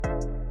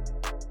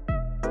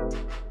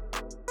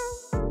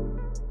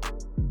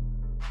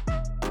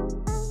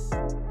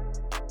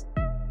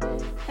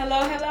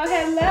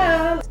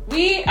Hello.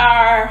 We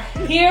are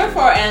here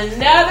for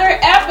another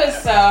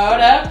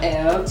episode of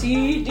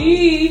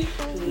LTD.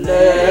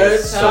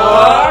 Let's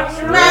Talk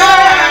Smack.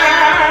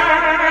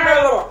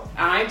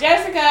 I'm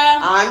Jessica.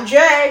 I'm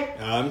Jay.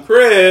 I'm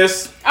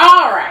Chris.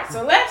 Alright,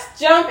 so let's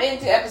jump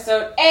into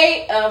episode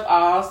 8 of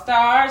All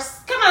Stars.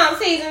 Come on,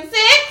 season 6.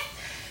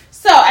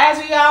 So, as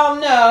we all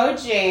know,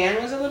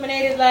 Jan was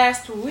eliminated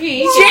last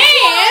week.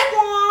 Jan?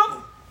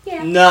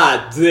 Yeah.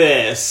 Not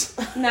this.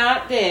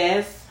 Not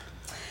this.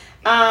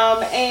 So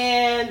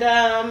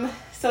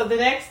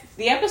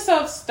the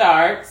episode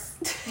starts.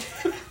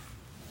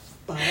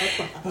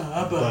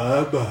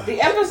 Bye-bye.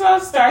 The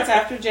episode starts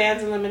after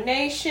Jan's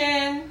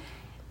elimination.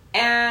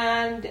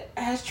 And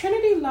has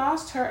Trinity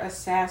lost her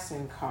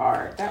assassin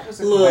card? That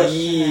was a question.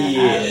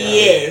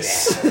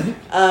 Yes.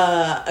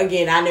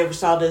 Again, I never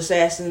saw the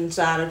assassin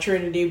side of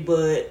Trinity,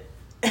 but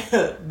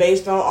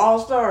based on All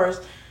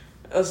Stars,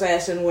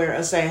 assassin where,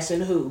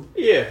 assassin who?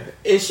 Yeah,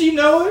 and she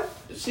know it.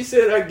 She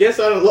said, I guess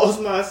I done lost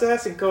my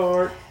assassin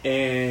card.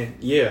 And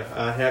yeah,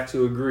 I have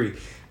to agree.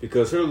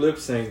 Because her lip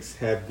syncs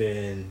have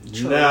been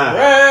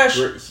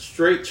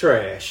straight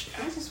trash.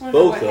 I just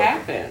wonder what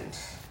happened.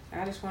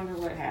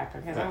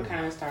 Because I'm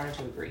kind of starting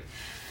to agree.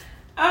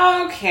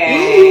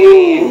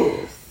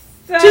 Okay.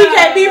 So,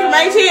 TKB from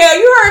ATL,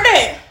 you heard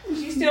that?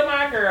 She's still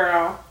my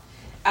girl.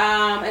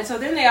 And so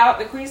then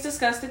the queens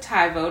discussed the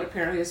tie vote.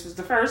 Apparently this was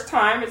the first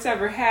time it's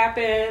ever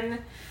happened.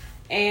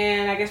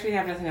 And I guess we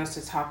have nothing else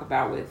to talk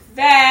about with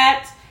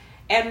that.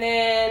 And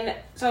then,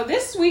 so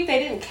this week they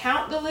didn't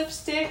count the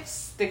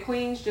lipsticks. The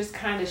queens just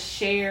kind of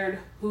shared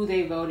who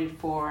they voted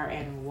for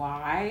and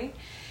why.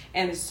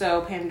 And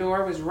so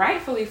Pandora was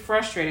rightfully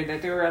frustrated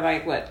that there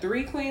were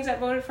 3 queens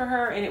that voted for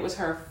her, and it was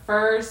her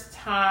first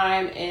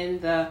time in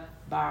the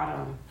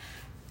bottom.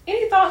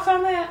 Any thoughts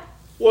on that?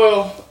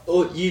 Well,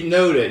 you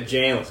know that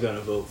Jan was going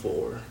to vote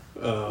for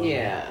her.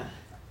 Yeah.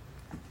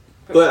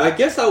 But I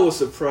guess I was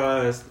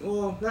surprised,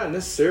 well, not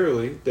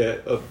necessarily,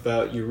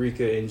 about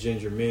Eureka and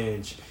Ginger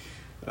Minj.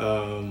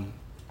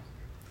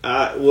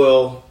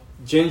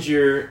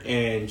 Ginger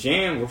and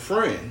Jan were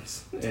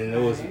friends, and it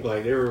was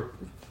like they were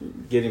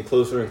getting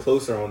closer and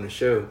closer on the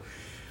show.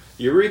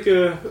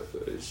 Eureka,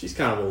 she's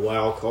kind of a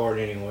wild card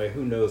anyway.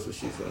 Who knows what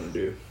she's going to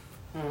do?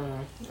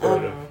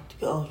 Sorry.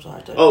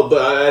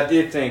 But I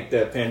did think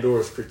that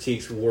Pandora's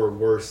critiques were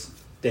worse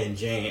than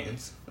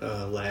Jan's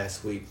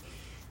last week.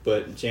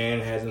 But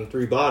Jan has them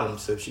 3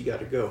 bottoms, so she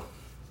got to go.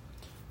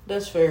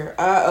 That's fair.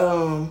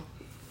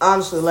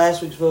 Honestly,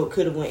 last week's vote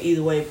could have went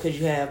either way because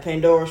you have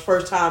Pandora's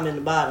first time in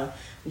the bottom.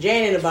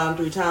 Jan in the bottom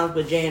 3 times,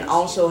 but Jan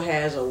also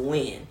has a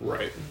win.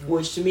 Right.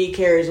 Which to me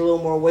carries a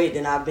little more weight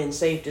than I've been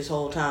safe this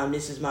whole time.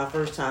 This is my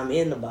first time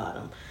in the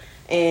bottom.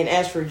 And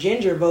as for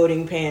Ginger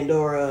voting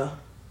Pandora,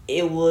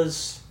 it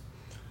was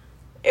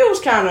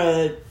kind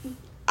of,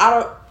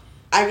 I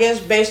guess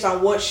based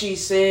on what she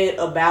said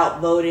about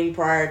voting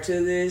prior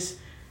to this,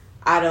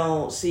 I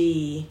don't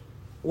see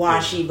why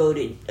she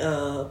voted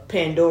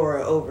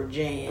Pandora over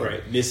Jan.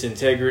 Right.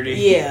 Disintegrity.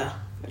 Yeah.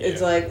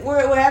 It's like,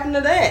 what happened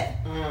to that?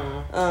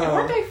 And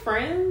weren't they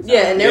friends?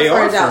 Yeah, and they're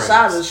friends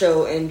outside of the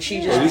show, and she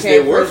just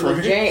became friends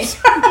with Jan.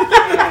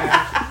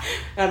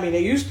 I mean,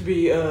 they used to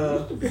be,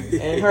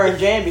 and her and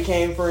Jan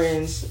became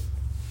friends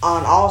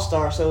on All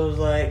Star, so it was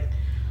like,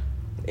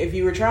 if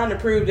you were trying to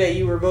prove that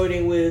you were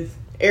voting with,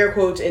 air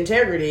quotes,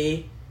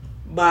 integrity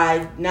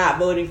by not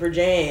voting for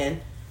Jan,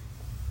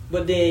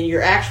 but then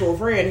your actual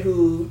friend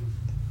who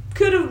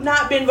could have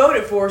not been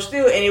voted for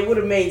still, and it would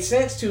have made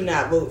sense to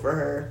not vote for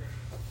her.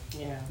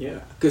 Yeah,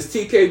 because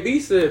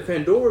TKB said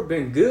Pandora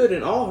been good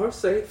in all her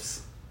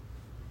safes.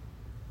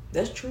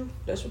 That's true.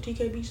 That's what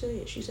TKB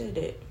said. She said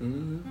that.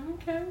 Mm-hmm.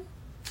 Okay.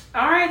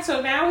 All right,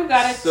 so now we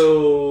got it.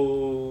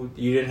 So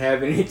you didn't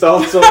have any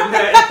thoughts on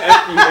that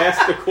after you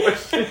asked the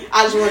question?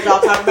 I just wanted y'all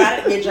to talk about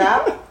it. Good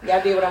job.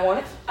 Y'all did what I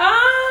wanted.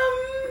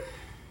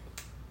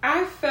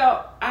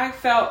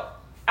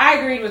 I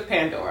agreed with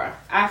Pandora.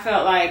 I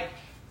felt like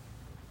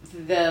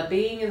the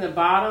being in the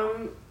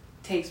bottom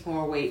takes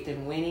more weight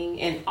than winning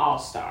in All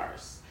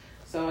Stars.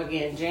 So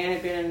again, Jan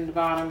had been in the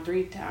bottom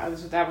 3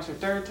 times. That was her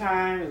 3rd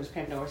time. It was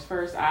Pandora's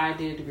first. I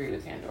did agree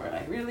with Pandora.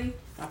 Like, really?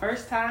 My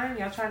first time?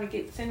 Y'all trying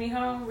to send me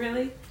home?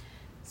 Really?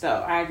 So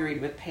I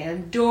agreed with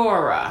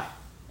Pandora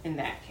in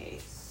that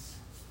case.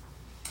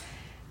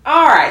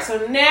 Alright,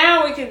 so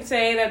now we can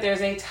say that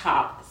there's a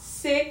top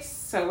 6.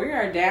 So we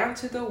are down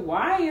to the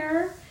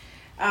wire.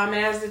 And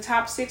as the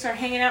top 6 are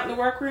hanging out in the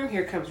workroom,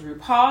 here comes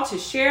RuPaul to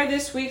share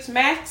this week's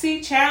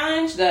Maxi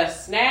Challenge, the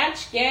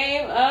Snatch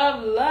Game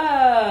of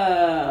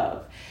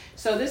Love.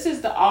 So this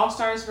is the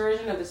All-Stars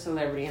version of the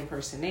Celebrity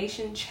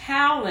Impersonation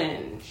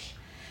Challenge.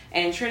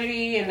 And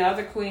Trinity and the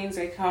other queens,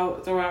 they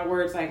throw out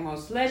words like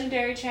most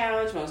legendary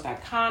challenge, most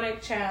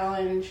iconic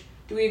challenge.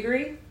 Do we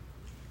agree?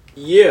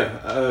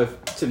 Yeah,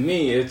 to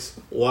me, it's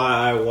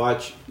why I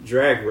watch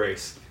Drag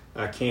Race.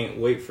 I can't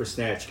wait for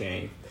Snatch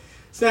Game.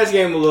 Snatch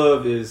Game of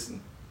Love is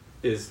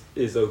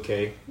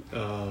okay,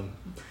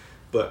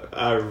 but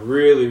I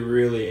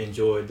really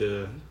enjoyed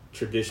the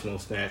traditional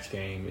Snatch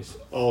Game. It's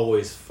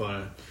always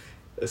fun.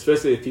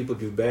 especially if people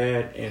do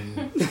bad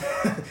and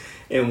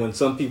and when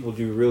some people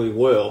do really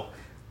well.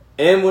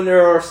 And when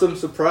there are some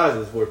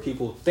surprises where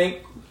people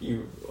think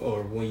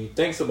when you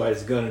think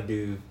somebody's gonna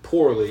do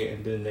poorly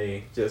and then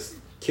they just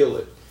kill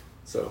it.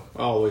 So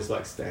I always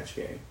like Snatch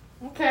Game.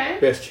 Okay.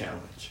 Best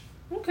challenge.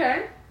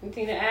 Okay.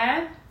 Anything to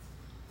add?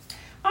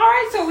 All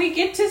right, so we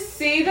get to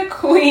see the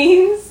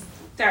queens.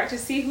 Start to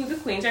see who the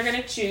queens are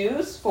going to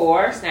choose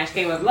for Snatch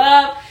Game of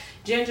Love.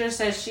 Ginger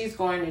says she's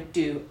going to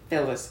do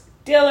Phyllis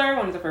Diller,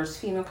 one of the first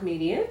female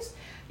comedians.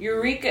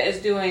 Eureka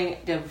is doing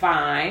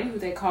Divine, who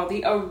they call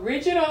the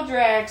original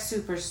drag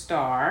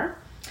superstar.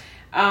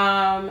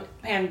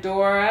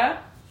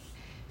 Pandora.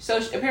 So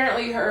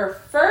apparently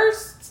her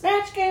first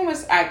Snatch Game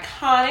was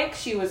iconic.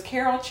 She was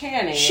Carol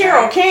Channing.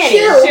 Cheryl right? Channing.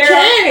 Cheryl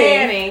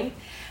Channing.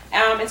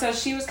 And so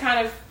she was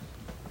kind of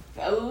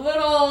a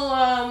little,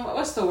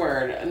 what's the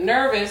word?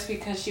 Nervous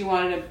because she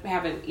wanted to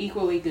have an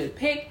equally good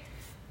pick.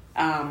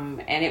 And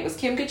it was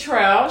Kim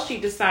Cattrall. She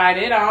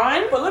decided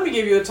on. Well, let me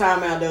give you a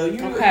timeout though.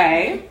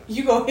 Okay.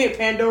 You gonna hit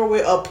Pandora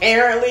with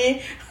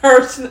apparently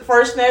her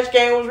first Snatch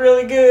Game was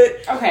really good.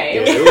 Okay.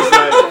 Yeah, it was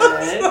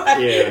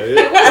good.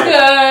 It was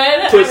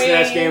good. Put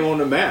Snatch Game on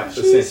the map.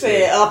 She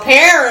said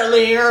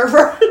apparently her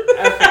first.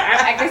 Okay.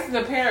 I guess it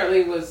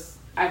apparently was,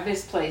 I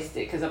misplaced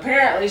it because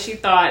apparently she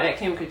thought that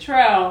Kim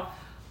Cattrall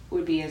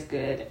would be as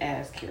good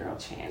as Carol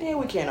Channing. Yeah,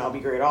 we can't all be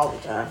great all the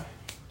time.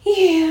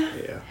 Yeah.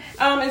 Yeah.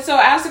 And so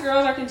as the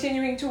girls are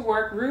continuing to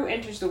work, Rue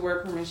enters the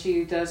workroom and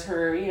she does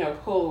her,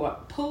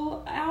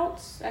 pull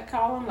outs, I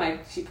call them.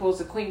 Like she pulls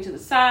the queen to the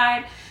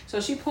side. So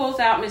she pulls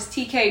out Miss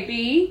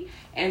TKB,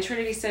 and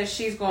Trinity says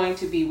she's going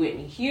to be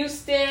Whitney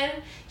Houston.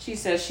 She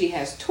says she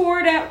has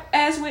toured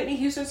as Whitney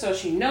Houston, so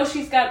she knows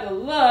she's got the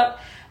look.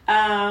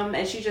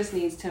 And she just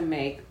needs to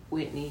make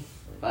Whitney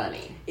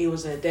funny. It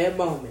was at that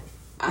moment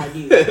I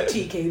knew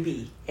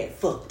TKB had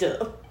fucked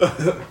up.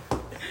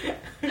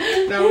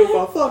 Now if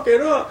I fuck it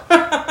up,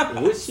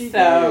 what she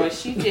did?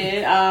 She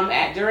did.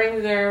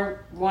 During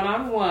their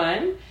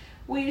one-on-one,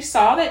 we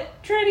saw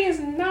that Trinity is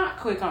not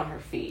quick on her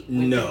feet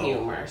with the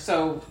humor.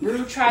 So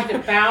Rue tried to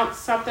bounce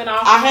something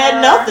off. I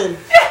had nothing.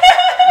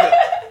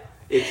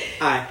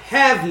 I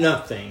have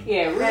nothing.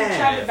 Yeah, Rue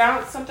tried to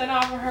bounce something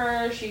off of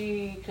her.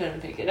 She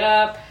couldn't pick it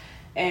up,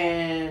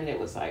 and it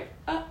was like,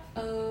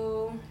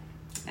 uh-oh.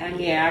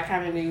 And yeah, I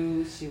kind of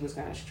knew she was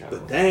going to struggle.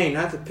 But dang,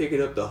 not to pick it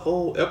up the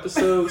whole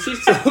episode.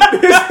 She's so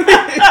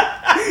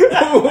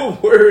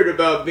worried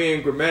about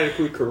being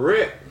grammatically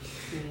correct.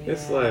 Yeah.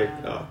 It's like,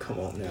 oh, come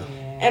on now.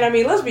 Yeah. And I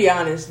mean, let's be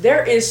honest.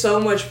 There is so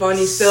much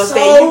funny stuff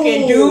that you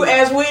can do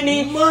as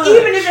Whitney, much.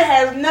 Even if it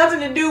has nothing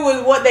to do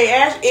with what they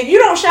ask. If you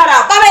don't shout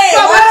out, Bobby,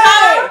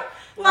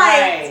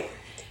 Right.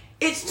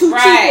 It's too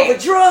cheap of a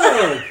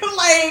drug.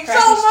 Like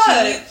so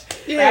much.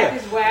 Yeah.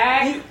 Practice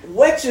wag. You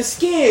wet your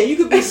skin. You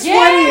could be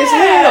sweaty as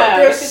hell.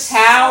 There's a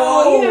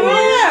towel. So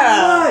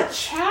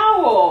much.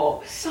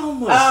 Towel. So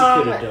much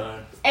you could have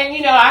done.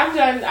 And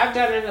I've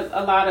done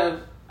a lot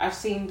of. I've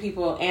seen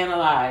people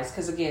analyze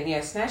because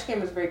again, Snatch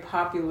Game is a very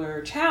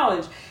popular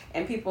challenge,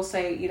 and people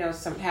say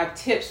some have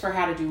tips for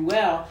how to do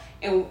well,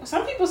 and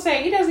some people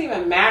say it doesn't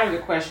even matter the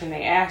question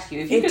they ask you.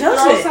 If you could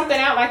throw something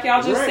out like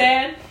y'all just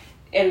said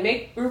and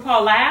make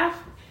RuPaul laugh,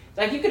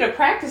 like you could have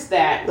practiced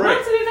that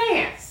months in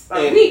advance.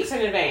 Weeks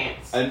in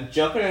advance. I'm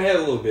jumping ahead a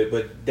little bit,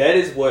 but that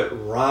is what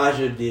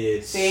Raja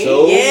did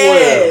so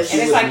well. She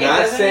and was like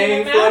not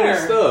saying funny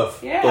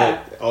stuff. Yeah.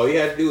 But all you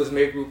had to do was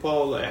make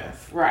RuPaul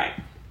laugh. Right.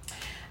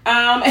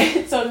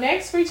 So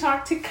next we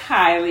talked to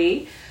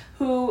Kylie,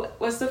 who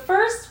was the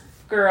first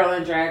girl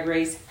in Drag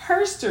Race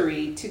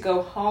history to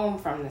go home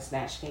from the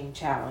Snatch Game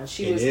challenge.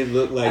 It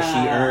looked like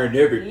she earned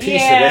every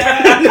piece of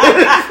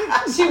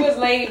that. She was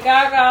Lady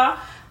Gaga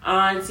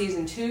on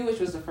season 2, which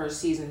was the first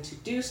season to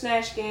do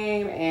Snatch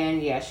Game,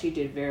 and she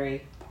did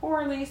very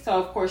poorly. So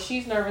of course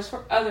she's nervous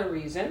for other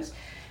reasons,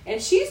 and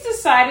she's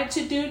decided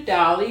to do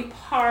Dolly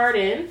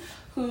Parton,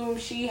 whom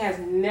she has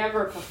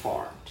never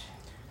performed.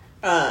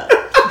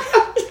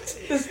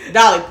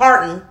 Dolly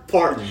Parton.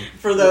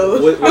 For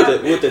those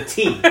with the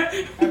T.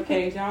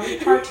 Okay, Dolly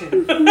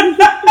Parton. That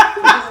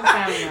doesn't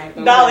sound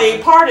right. Dolly,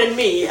 pardon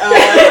me. Who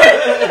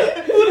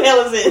the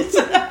hell is this?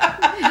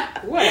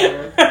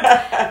 Whatever.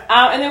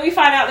 And then we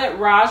find out that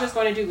Raj is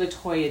going to do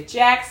LaToya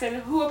Jackson,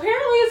 who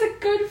apparently is a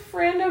good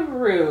friend of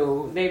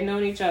Rue. They've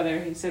known each other,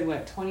 he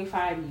said,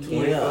 25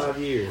 years? 25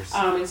 years.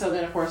 And so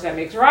then, of course, that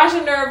makes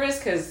Raja nervous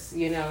because,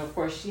 of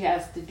course, she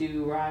has to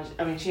do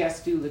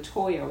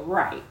LaToya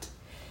right.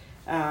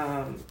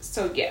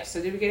 So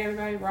did we get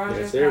everybody? Raja?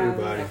 Yes,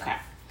 everybody. Okay.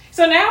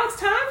 So now it's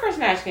time for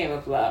Snatch Game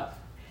of Love.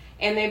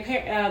 And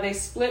they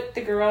split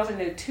the girls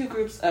into 2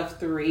 groups of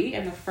 3.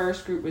 And the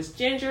first group was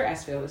Ginger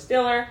as Phyllis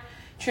Diller,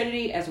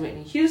 Trinity as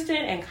Whitney Houston,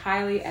 and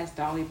Kylie as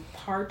Dolly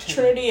Parton.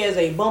 Trinity as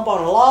a bump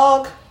on a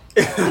log.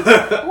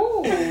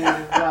 Ooh,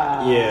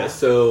 wow. Yeah,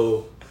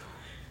 so,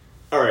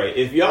 alright,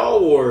 if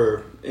y'all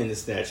were in the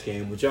Snatch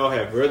Game, would y'all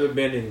have rather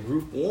been in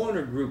Group 1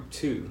 or Group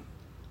 2?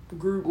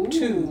 Group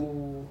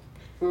 2.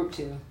 Group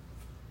 2.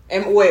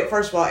 And wait,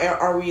 first of all,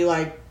 are we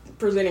like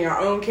presenting our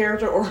own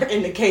character, or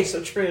in the case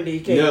of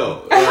Trinity?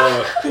 No,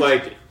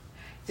 like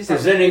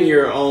presenting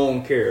your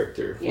own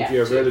character. Would you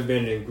have rather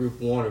been in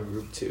group 1 or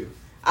group 2?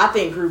 I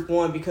think group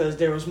 1 because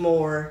there was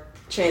more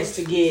chance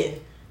to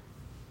get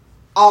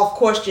off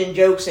question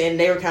jokes, and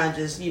they were kind of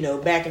just,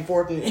 back and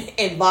forth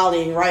and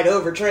volleying right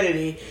over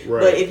Trinity.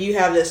 Right. But if you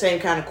have that same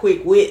kind of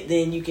quick wit,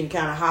 then you can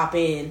kind of hop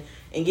in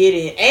and get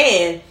in.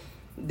 And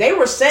they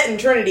were setting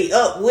Trinity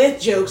up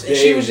with jokes, and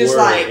she was just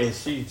like, and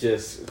she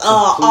just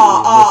what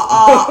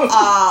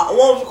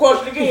was the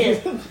question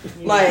again?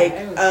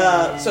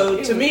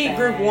 So to me,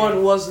 group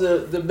 1 was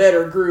the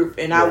better group,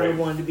 and I would have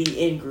wanted to be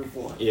in group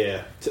 1.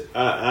 Yeah,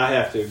 I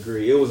have to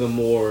agree. It was a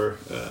more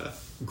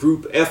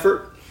group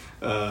effort.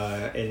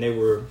 And they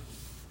were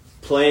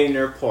playing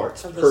their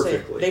parts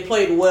perfectly. They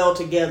played well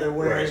together,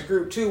 whereas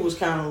Group 2 was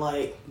kind of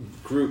like...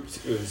 Group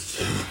 2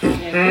 was...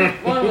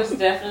 Group 1 was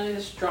definitely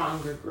the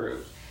stronger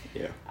group.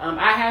 Yeah.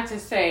 I have to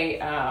say,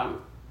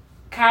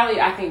 Kylie,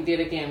 I think, did,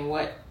 again,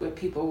 what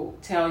people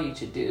tell you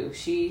to do.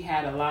 She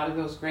had a lot of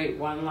those great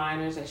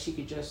one-liners that she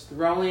could just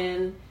throw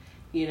in,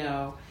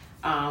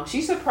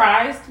 She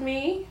surprised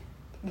me.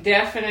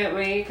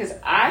 Definitely, because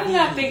I did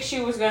not think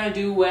she was going to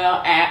do well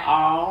at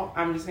all.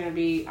 I'm just going to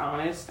be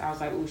honest. I was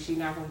like, "Ooh, she's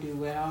not going to do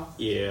well."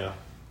 Yeah.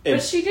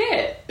 But she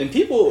did. And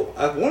people,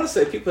 I want to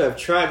say people have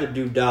tried to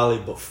do Dolly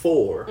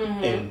before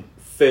and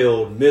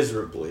failed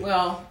miserably.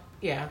 Well,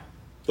 yeah.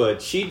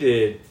 But she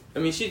did,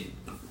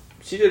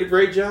 she did a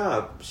great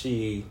job.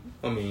 She,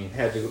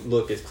 had to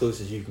look as close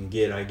as you can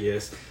get, I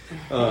guess.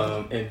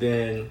 And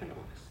then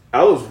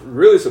I was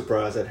really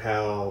surprised at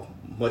how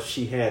much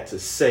she had to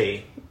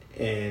say.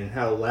 And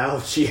how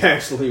loud she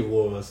actually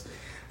was,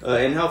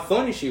 and how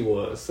funny she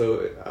was.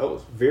 So I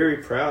was very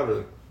proud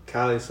of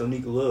Kylie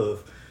Sonique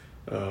Love.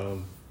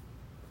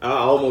 I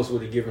almost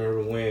would have given her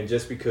the win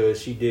just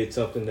because she did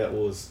something that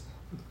was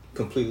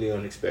completely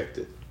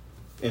unexpected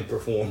and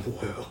performed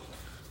well.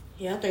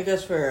 Yeah, I think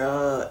that's fair.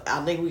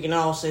 I think we can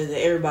all say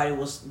that everybody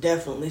was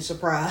definitely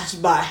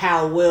surprised by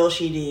how well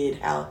she did,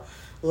 how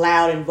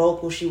loud and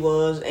vocal she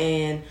was,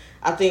 and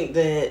I think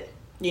that,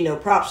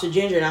 props to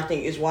Ginger, and I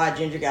think is why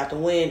Ginger got the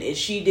win, is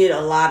she did a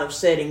lot of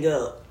setting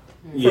up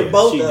for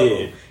both of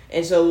them.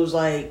 And so it was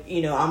like,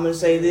 I'm going to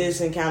say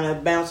this and kind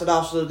of bounce it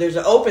off so there's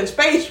an open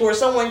space where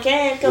someone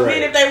can come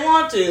in if they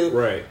want to.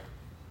 Right.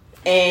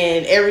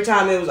 And every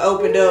time it was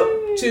opened up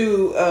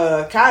to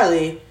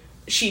Kylie,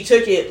 she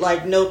took it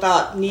like no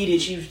thought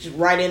needed. She was just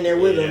right in there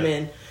with them.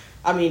 And,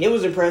 it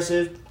was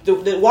impressive.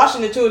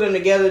 Watching the two of them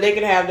together, they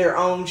could have their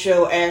own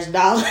show as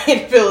Dolly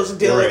and Phyllis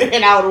Diller,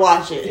 and I would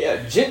watch it.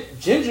 Yeah,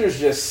 Ginger's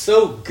just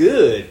so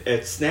good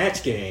at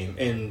Snatch Game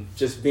and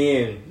just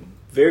being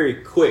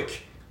very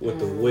quick with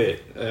the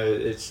wit.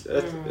 It's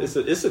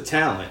a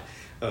talent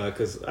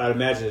because I'd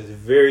imagine it's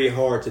very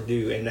hard to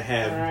do, and to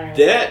have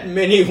that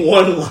many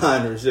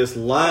one-liners just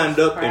lined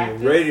up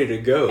and ready to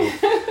go.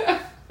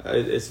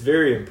 It's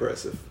very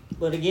impressive.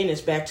 But again, it's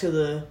back to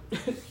the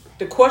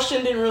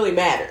question didn't really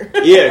matter.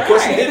 Yeah, the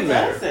question didn't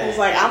matter. It's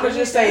like, I'm going to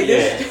just say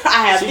this.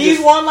 I have these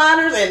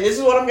one-liners, and this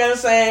is what I'm going to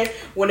say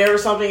whenever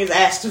something is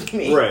asked of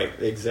me. Right,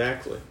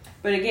 exactly.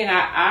 But again,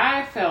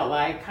 I felt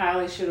like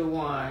Kylie should have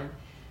won.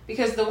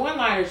 Because the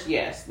one-liners,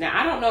 yes. Now,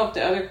 I don't know if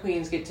the other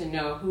queens get to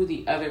know who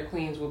the other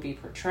queens will be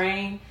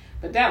portraying.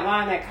 But that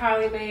line that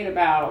Kylie made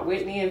about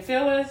Whitney and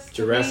Phyllis.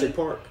 Jurassic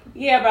Park.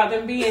 Yeah, about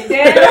them being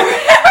dead.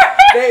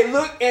 They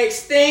look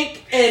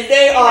extinct and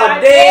they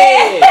are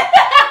dead.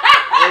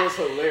 It was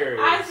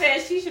hilarious. I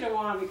said she should have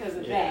won because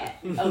of that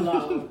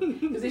alone.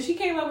 Because if she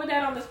came up with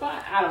that on the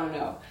spot, I don't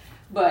know.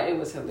 But it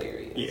was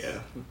hilarious.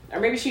 Yeah.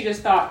 Or maybe she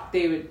just thought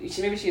they would,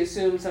 maybe she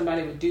assumed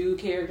somebody would do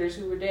characters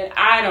who were dead.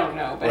 I don't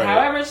know. But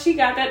however she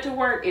got that to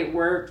work, it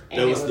worked, and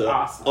it was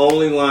awesome.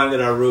 Only line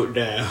that I wrote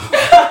down.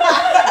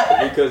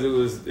 Because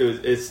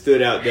it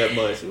stood out that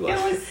much. Like,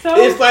 it was so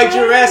it's like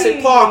funny.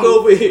 Jurassic Park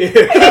over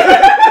here.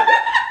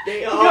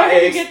 They are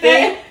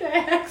extinct.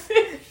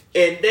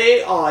 And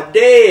they are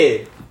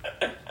dead.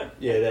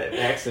 Yeah, that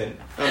accent.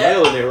 I'm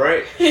nailing it,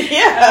 right?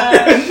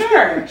 Yeah.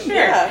 Sure.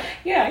 Yeah.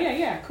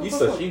 Cool.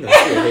 You know,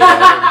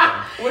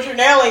 what you're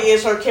nailing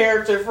is her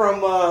character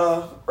from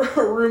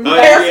Room I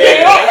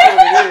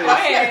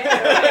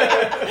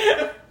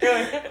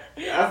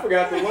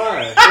forgot the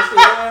line. What's the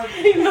line?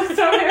 He looks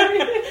so happy.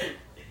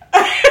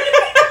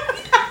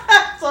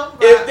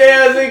 If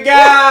there's a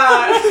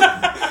God,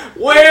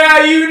 where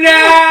are you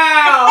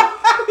now?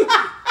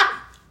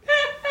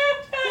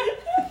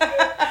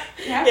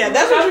 Yeah,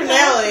 that's what you're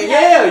nailing.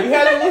 Yeah, you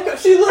had to look up.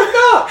 She looked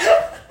up.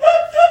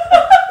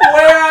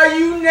 Where are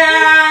you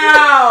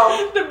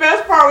now? The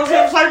best part was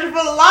him searching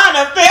for the line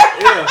up there.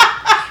 Yeah.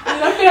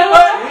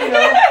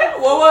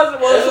 What was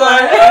it?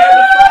 I had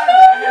to find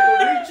it. I had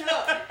to reach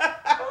up.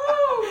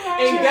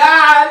 And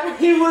God,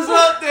 he was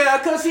up there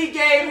because he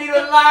gave me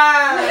the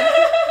line.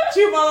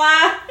 Shoot my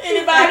line.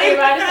 Anybody?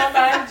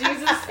 Somebody.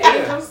 Jesus.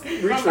 Angels.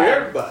 Reach for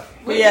everybody.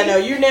 But yeah, no,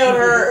 you nailed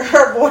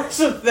her voice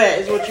of that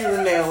is what you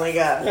were nailing,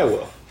 guys. Yeah,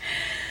 well.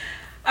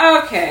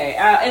 Okay,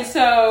 and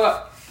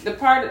so the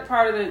part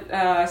of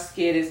the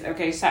skit is,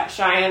 okay,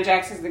 Cheyenne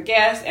Jackson's the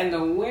guest, and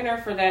the winner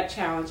for that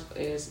challenge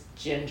is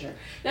Ginger.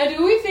 Now,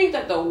 do we think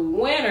that the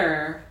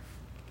winner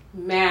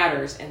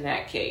matters in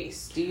that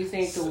case? Do you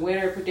think the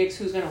winner predicts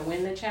who's going to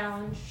win the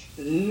challenge?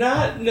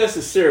 Not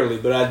necessarily,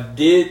 but I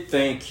did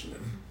think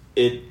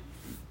it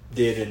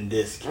did in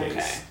this case.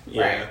 Okay.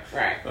 Yeah.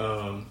 Right.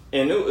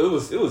 And it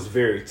was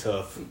very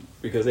tough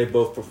because they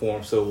both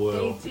performed so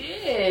well. They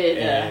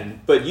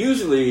did. But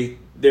usually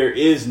there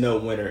is no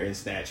winner in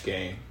Snatch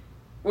Game.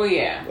 Well,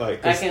 yeah.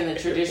 Like in the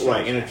traditional.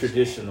 Like in a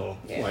traditional,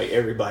 like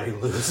everybody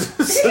loses.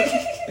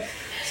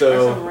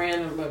 So or some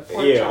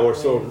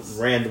random,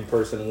 random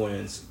person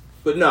wins.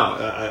 But no,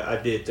 I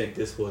did think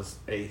this was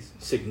a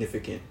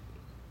significant,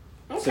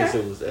 since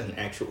it was an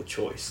actual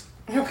choice.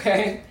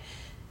 Okay.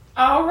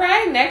 All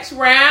right, next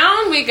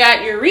round, we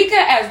got Eureka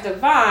as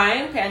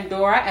Divine,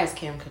 Pandora as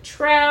Kim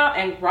Cattrall,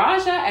 and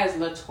Raja as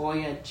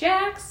LaToya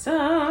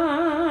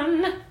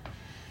Jackson.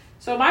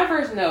 So my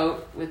first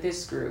note with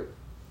this group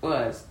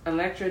was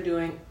Elektra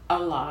doing a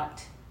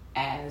lot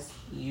as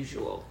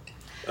usual.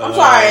 I'm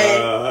sorry.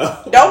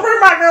 Don't bring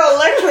my girl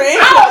Elektra in.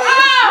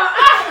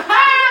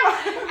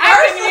 I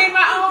couldn't read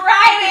my own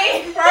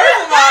writing. First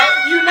of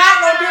all, you're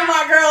not going to do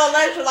my girl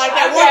Elektra like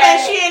that. Okay. One thing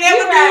she ain't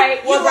ever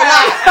do was a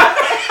lot.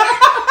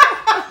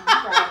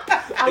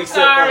 I'm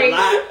sorry.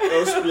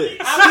 I'm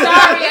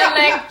sorry,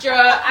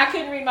 Elektra. I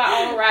couldn't read my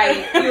own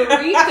writing.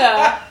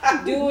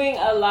 Eureka doing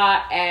a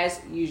lot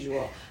as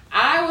usual.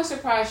 I was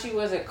surprised she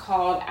wasn't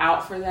called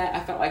out for that. I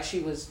felt like she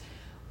was,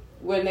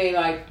 when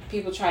they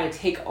people try to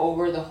take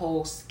over the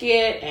whole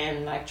skit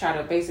and try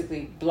to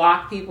basically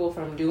block people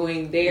from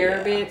doing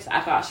their bits.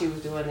 I thought she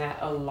was doing that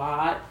a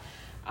lot.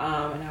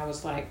 And I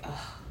was like, ugh,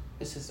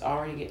 this is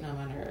already getting on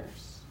my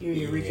nerves. Your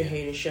Eureka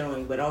hate is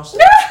showing, but also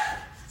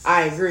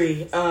I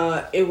agree.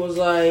 It was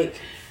like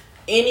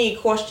any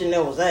question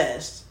that was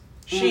asked,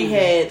 she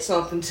had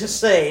something to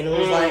say, and it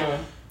was like,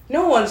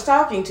 no one's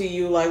talking to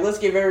you. Let's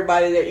give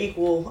everybody their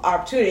equal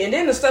opportunity. And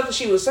then the stuff that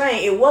she was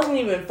saying, it wasn't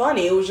even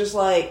funny. It was just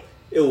like,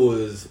 it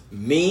was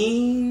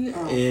mean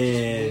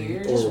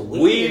and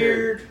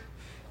weird.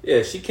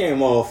 Yeah, she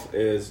came off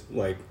as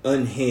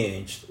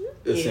unhinged.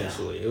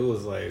 Essentially, it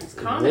was like,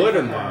 what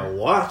am I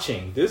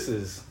watching? This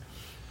is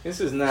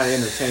not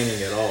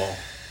entertaining at all.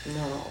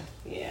 No.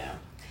 Yeah.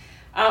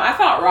 I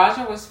thought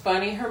Raja was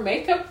funny. Her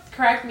makeup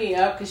cracked me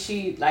up because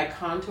she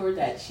contoured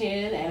that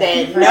chin and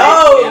that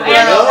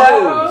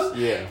nose.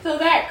 Yeah. So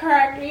that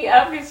cracked me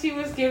up because she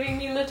was giving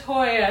me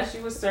LaToya. She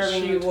was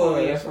serving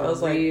LaToya for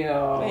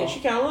real. Man,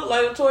 she kind of looked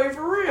like LaToya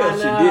for real. I know.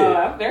 She did.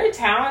 I'm very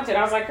talented.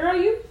 I was like, girl,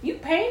 you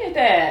painted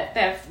that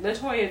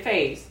LaToya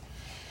face.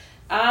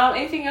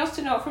 Anything else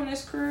to note from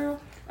this crew?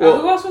 Well,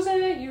 who else was in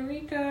it?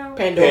 Eureka.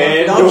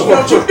 Pandora.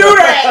 Don't you do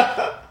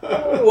that.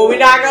 What we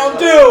not gonna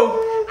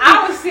do?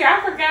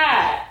 I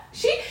forgot.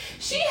 She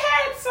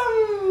had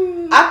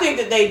some. I think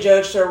that they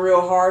judged her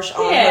real harsh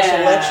on her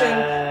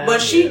selection,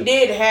 but she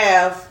did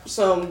have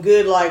some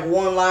good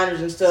one-liners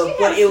and stuff.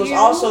 But it was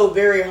also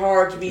very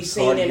hard to be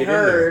seen and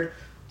heard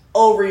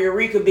over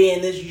Eureka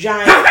being this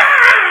giant.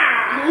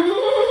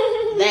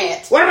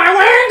 That. What am I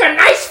wearing? A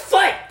nice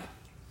foot.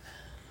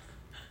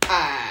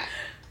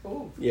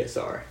 Yeah,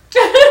 sorry.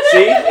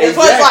 See?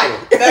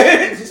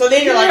 Exactly. So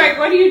then you're like,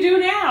 what do you do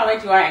now?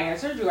 Do I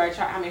answer? Do I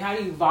try? I mean, how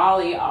do you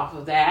volley off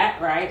of that,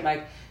 right?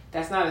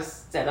 That's not a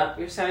setup.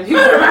 You're setting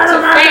people up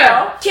to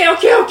fail.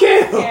 Kill.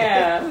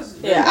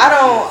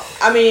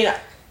 Yeah.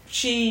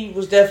 She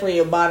was definitely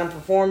a bottom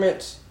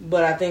performance,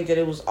 but I think that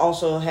it was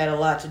also had a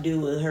lot to do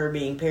with her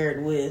being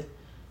paired with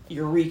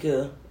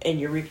Eureka and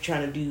Eureka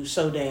trying to do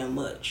so damn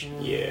much.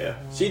 Yeah.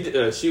 She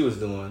was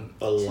doing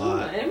a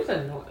lot. It was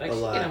annoying. She get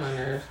on my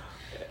nerves.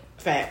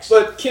 Facts.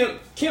 But Kim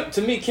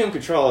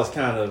Cattrall is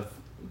kind of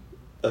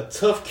a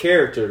tough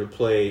character to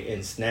play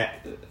in Snatch,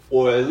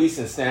 or at least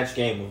in Snatch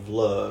Game of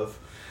Love.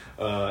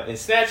 In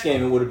Snatch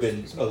Game, it would have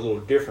been a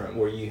little different,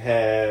 where you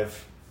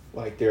have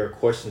there are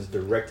questions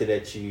directed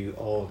at you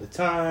all the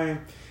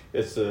time.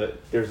 There's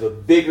a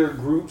bigger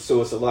group,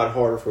 so it's a lot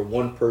harder for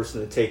one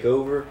person to take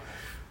over.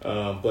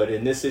 But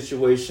in this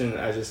situation,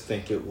 I just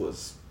think it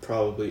was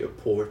probably a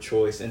poor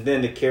choice. And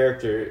then the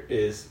character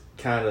is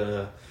kind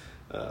of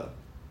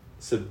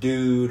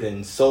subdued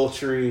and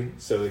sultry,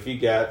 so if you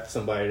got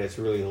somebody that's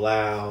really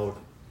loud,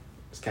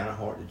 it's kind of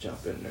hard to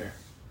jump in there.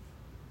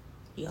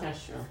 Yeah,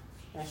 that's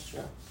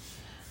true.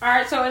 All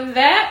right, so in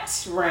that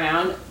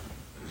round,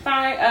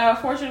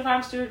 Fortune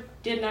Feimster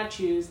did not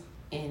choose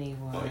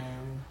anyone.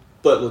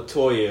 But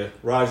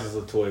Raja's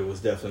LaToya was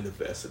definitely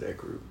the best of that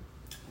group.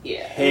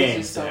 Yeah, it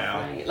was just so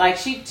funny.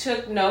 She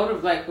took note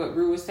of what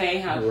Rue was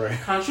saying, how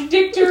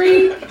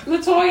contradictory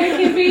LaToya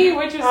can be,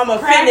 which is I'm a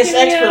fitness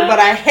expert, but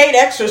I hate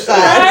exercise.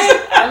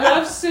 Right? I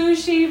love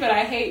sushi, but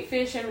I hate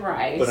fish and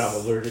rice. But I'm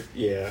allergic.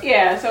 Yeah.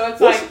 Yeah, so it's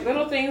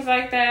little things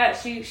like that.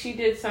 She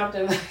did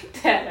something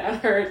like that on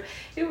hers.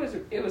 It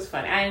was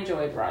funny. I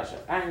enjoyed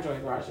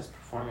Raja's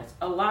performance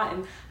a lot,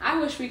 and I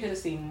wish we could have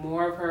seen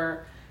more of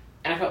her.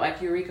 And I felt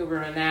like Eureka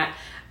ruined that.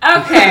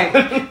 Okay,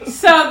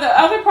 so the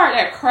other part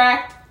that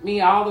cracked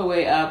me all the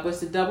way up was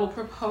the double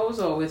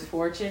proposal with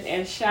Fortune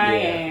and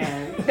Cheyenne.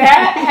 Yeah.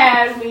 That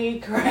had me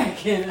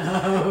cracking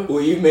up.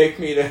 Will you make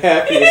me the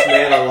happiest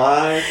man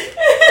alive?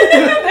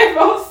 They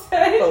both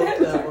said it.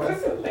 That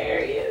was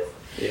hilarious.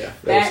 Yeah,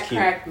 that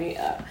cracked me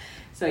up.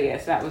 So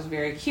yes, that was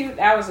very cute.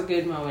 That was a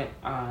good moment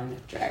on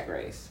Drag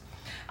Race.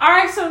 All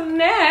right, so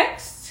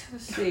next,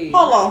 let's see.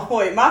 Hold on,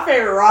 wait. My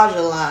favorite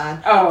Raja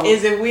line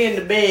is if we in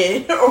the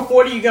bed, or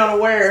what are you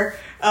gonna wear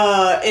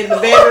in the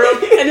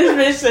bedroom? And this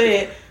bitch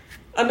said,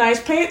 a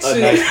nice pantsuit. A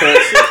nice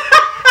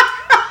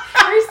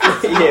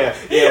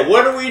pantsuit. Yeah.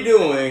 What are we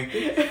doing?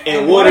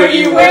 And what are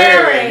you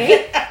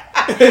wearing?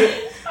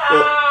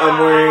 Well, I'm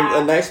wearing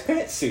a nice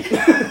pantsuit.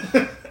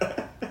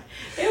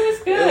 It was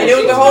good. And it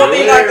was the whole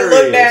thing, like to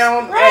look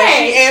down, and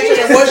she answered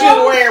and what she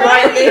was wearing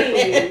right then.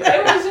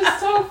 It was just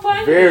so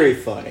funny. Very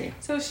funny.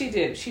 So she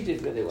did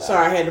really well.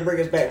 Sorry, I had to bring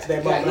us back to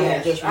that moment. Yeah,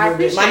 I just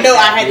removed my note.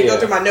 I had to go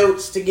through my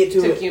notes to get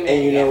to it.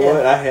 And you know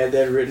what? I had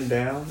that written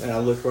down, and I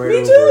looked right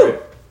over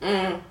it.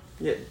 Mm.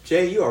 Yeah,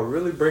 Jay, you are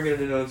really bringing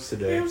the notes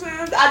today. You know what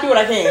I'm saying? I do what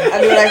I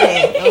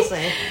can. I'm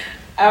saying.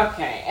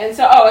 Okay, and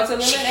so it's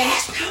elimination. She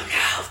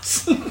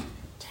has no notes.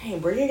 Dang,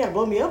 bro, you ain't gotta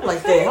blow me up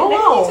like that. Hold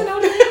on.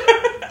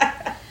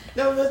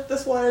 No,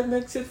 that's why it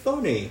makes it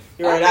funny.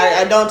 You're right.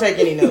 I don't take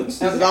any notes.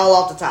 This is all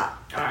off the top.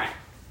 All right.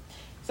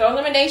 So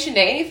Elimination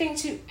Day. Anything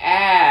to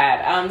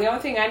add? The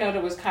only thing I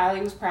noted was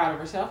Kylie was proud of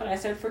herself, and I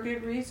said for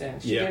good reason.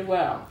 She did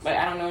well, but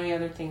I don't know any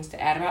other things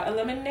to add about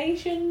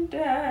Elimination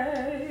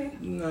Day.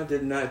 No, I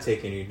did not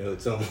take any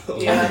notes on.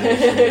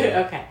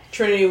 Okay.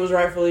 Trinity was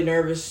rightfully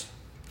nervous.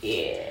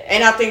 Yeah.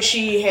 And I think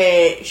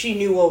she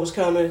knew what was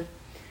coming.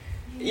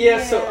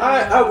 Yeah, so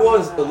I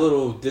was a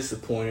little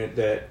disappointed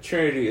that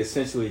Trinity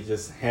essentially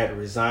just had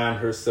resigned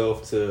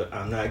herself to,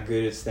 I'm not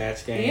good at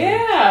Snatch Game.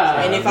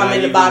 Yeah. And if I'm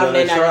in the bottom,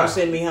 they're not going to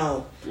send me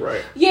home.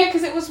 Right. Yeah,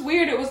 because it was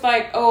weird. It was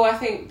like, I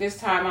think this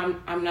time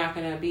I'm not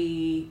going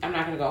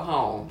to go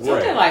home.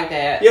 Something like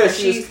that. Yeah,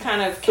 she's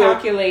kind of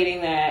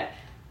calculating that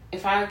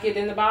if I get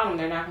in the bottom,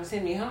 they're not going to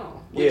send me home.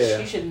 Which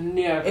she should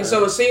never. And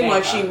so it seemed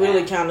like she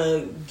really kind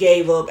of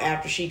gave up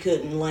after she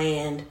couldn't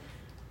land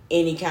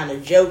any kind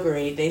of joke or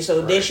anything.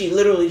 So then she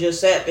literally just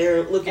sat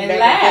there looking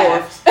back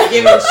and forth,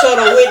 giving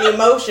subtle Whitney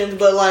emotions,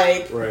 but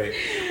like... Right.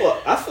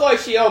 Well, I feel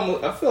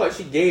like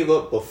she gave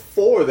up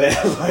before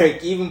that,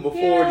 like even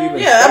before it even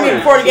started. I mean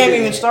before the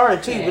game even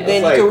started too, but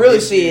then you could really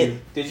see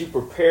it. Did you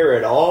prepare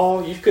at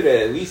all? You could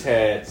have at least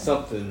had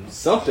something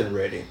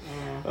ready.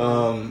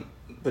 Mm-hmm.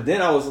 But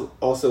then I was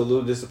also a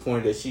little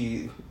disappointed that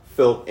she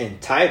felt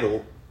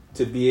entitled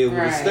to be able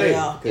to stay.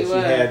 Because she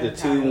had the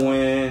 2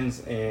 wins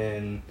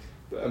and...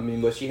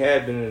 but she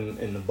had been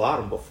in the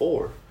bottom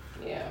before.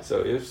 Yeah.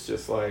 So it was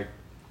just like,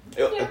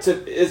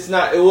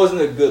 it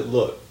wasn't a good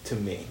look to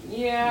me.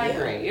 Yeah, I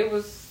agree. It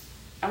was,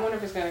 I wonder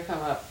if it's going to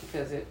come up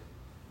because it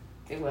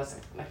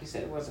wasn't, like you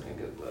said, it wasn't a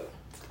good look.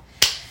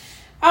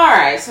 All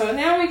right, so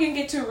now we can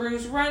get to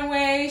Rue's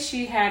runway.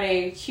 She had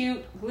a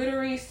cute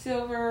glittery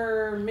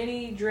silver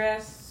mini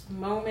dress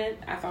moment.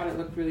 I thought it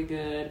looked really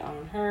good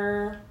on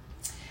her.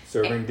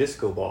 Serving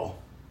disco ball.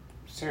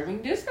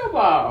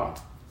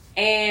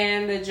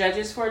 And the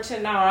judges for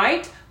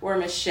tonight were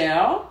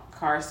Michelle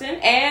Carson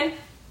and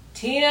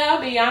Tina,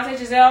 Beyonce,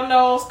 Giselle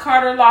Knowles,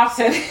 Carter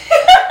Lawson.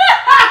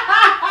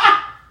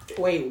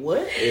 Wait,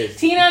 what?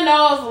 Tina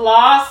Knowles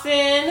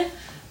Lawson,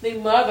 the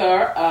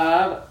mother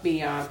of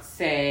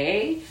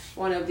Beyonce,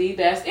 one of the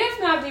best, if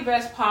not the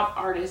best, pop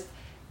artist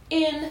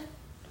in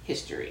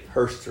history.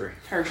 Herstory.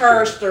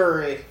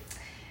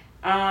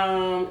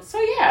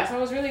 So it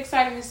was really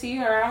exciting to see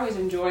her. I always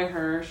enjoy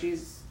her.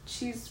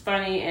 She's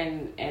funny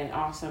and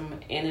awesome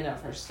in and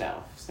of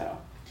herself. So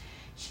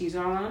she's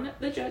on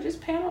the judges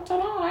panel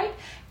tonight.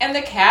 And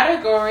the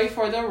category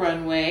for the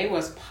runway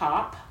was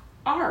pop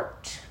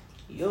art.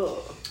 Yeah.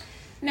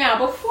 Now,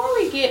 before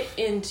we get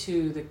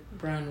into the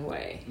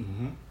runway,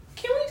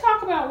 can we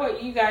talk about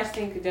what you guys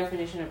think the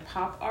definition of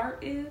pop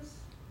art is?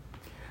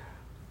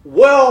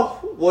 Well,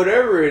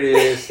 whatever it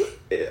is,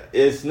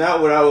 it's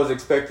not what I was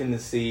expecting to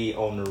see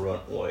on the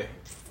runway.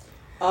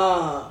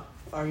 Are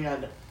you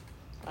not?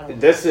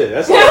 That's it.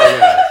 That's all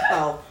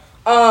I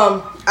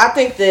got. I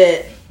think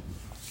that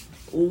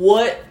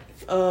what's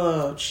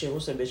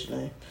that bitch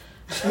name?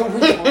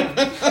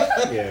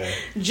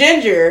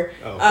 Ginger.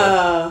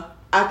 Okay.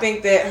 I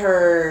think that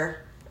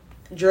her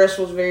dress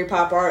was very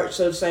pop art,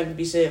 so the same can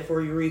be said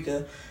for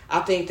Eureka.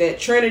 I think that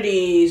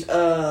Trinity's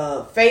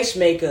face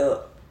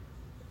makeup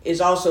is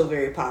also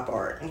very pop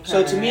art. Okay.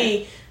 So to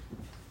me,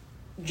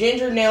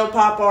 Ginger nailed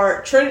pop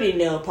art, Trinity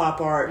nailed pop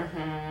art.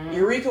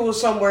 Eureka was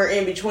somewhere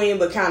in between,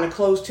 but kind of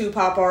close to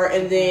pop art.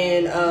 And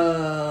then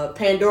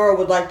Pandora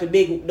with like the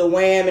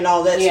wham and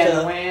all that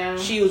stuff. The wham.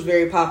 She was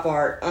very pop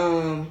art.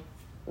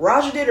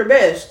 Raja did her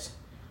best,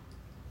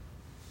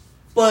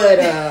 but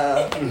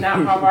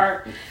not pop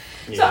art.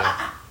 Yeah. So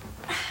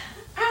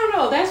I don't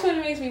know. That's what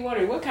it makes me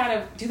wonder. What kind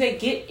of, do they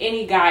get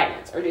any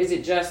guidance, or is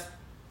it just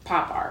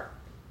pop art?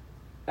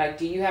 Like,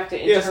 do you have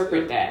to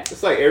interpret that?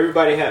 It's like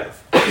everybody had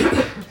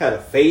a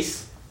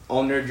face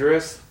on their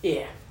dress.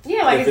 Yeah.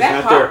 Yeah, like, if is that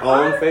it's not their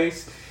own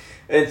face.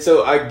 And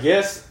so I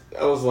guess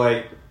I was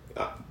like,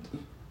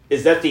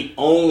 is that the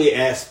only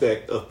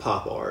aspect of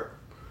pop art?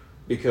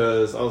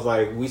 Because I was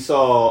like, we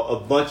saw a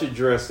bunch of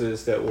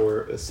dresses that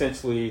were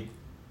essentially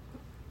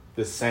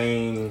the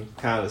same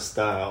kind of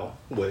style.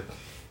 With,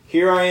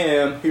 here I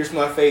am, here's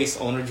my face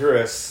on a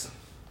dress.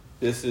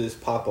 This is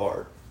pop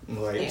art.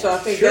 I'm like, so I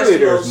think surely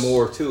there's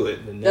more to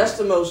it than that. That's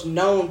the most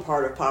known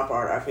part of pop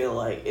art, I feel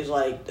like. Is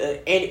like,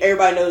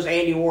 everybody knows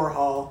Andy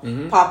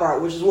Warhol pop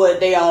art, which is what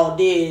they all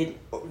did,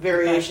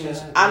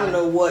 variations. I don't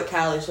know what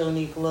Kylie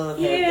Sonique Love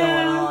had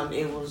going on.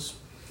 It was...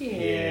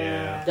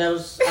 Yeah. That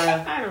was...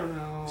 I don't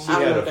know. She I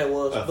don't had know what that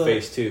was. a but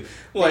face, too.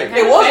 Like,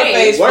 it was a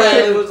face, but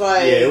it was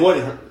like... Yeah, it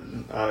wasn't...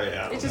 I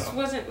it just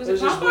wasn't... Was it it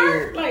just pop art?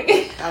 weird.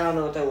 Like, I don't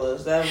know what that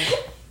was. That was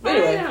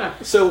anyway.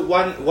 So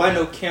why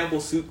no Campbell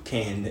soup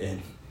can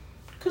then?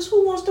 Because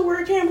who wants to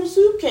wear a Campbell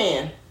soup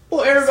can?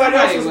 Well, everybody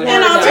else was wearing it.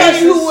 And I'll tell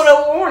you who would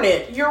have worn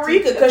it.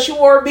 Eureka, because she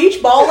wore a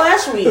beach ball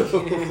last week.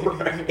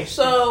 Right.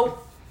 So,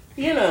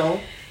 you know.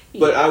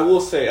 But I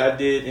will say I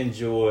did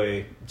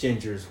enjoy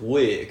Ginger's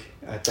wig.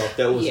 I thought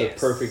that was a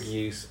perfect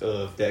use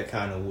of that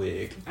kind of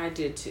wig. I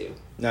did too.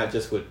 Not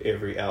just with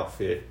every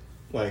outfit,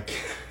 like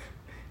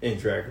in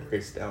Drag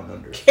Race Down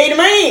Under. Hate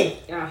man!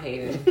 I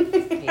hate it.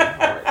 Hate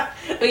hard.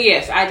 But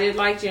yes, I did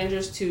like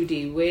Ginger's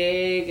 2D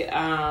wig.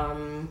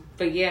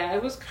 But yeah,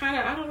 it was kind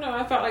of, I don't know.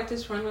 I felt like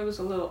this runway was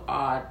a little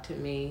odd to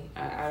me.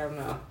 I don't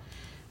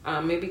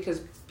know. Maybe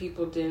because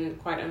people didn't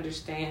quite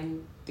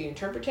understand the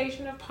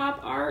interpretation of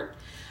pop art.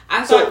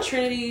 I thought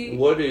Trinity...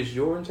 What is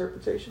your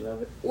interpretation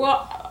of it?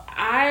 Well,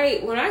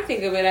 when I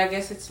think of it, I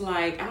guess it's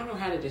like, I don't know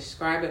how to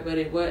describe it,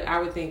 but I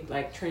would think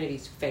like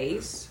Trinity's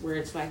face, where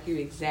it's like you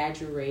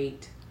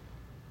exaggerate.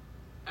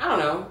 I don't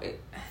know.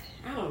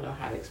 I don't know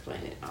how to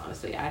explain it,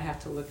 honestly. I'd have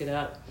to look it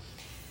up.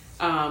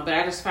 But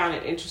I just found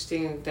it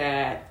interesting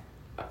that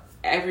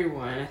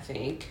everyone, I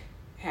think,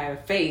 had a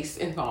face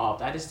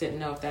involved. I just didn't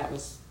know if that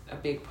was a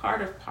big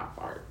part of pop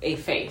art, a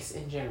face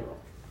in general.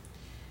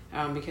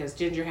 Because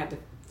Ginger had the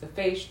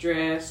face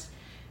dress,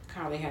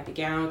 Kylie had the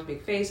gown with the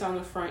big face on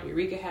the front,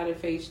 Eureka had a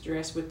face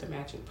dress with the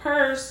matching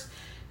purse,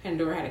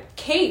 Pandora had a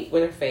cape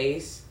with a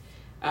face,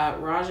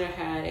 Raja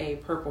had a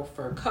purple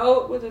fur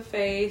coat with a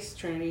face,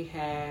 Trinity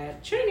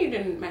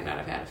might not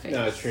have had a face.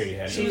 No, Trinity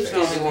had She was the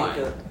only one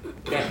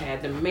that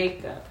had the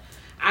makeup.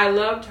 I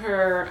loved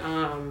her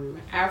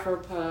Afro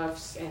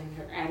puffs and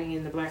her adding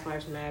in the Black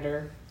Lives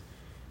Matter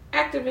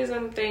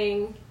activism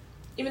thing,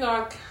 even though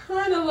I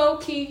kind of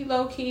low-key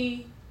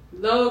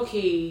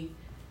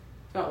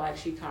felt like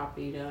she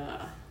copied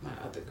my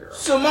other girl.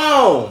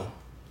 Simone!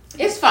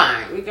 It's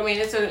fine. I mean,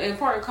 it's an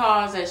important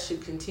cause that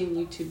should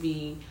continue to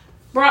be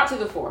brought to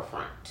the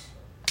forefront.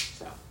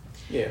 So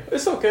yeah,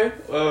 it's okay.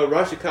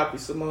 Raja copied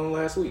Simone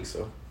last week,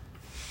 so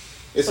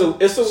it's a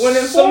winning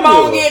formula.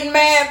 Simone getting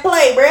mad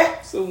play, bruh.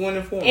 It's a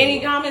winning formula.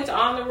 Any comments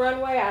on the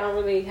runway? I don't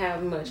really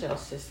have much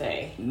else to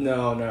say.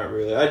 No, not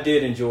really. I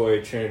did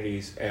enjoy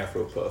Trinity's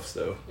Afro puffs,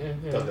 though.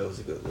 Thought that was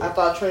a good look. I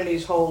thought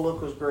Trinity's whole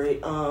look was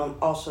great.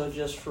 Also,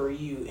 just for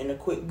you, in a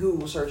quick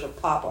Google search of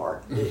pop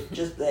art,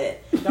 just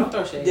that. Don't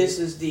throw shade. This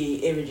is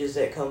the images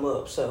that come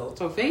up. So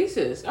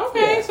faces.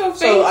 Okay, yeah. so face.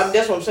 So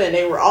that's what I'm saying.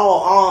 They were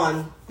all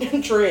on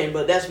trend,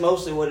 but that's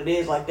mostly what it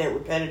is, like that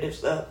repetitive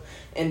stuff.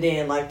 And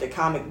then, like, the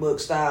comic book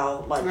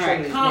style, like,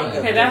 right,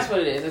 okay, that's what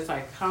it is. It's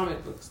like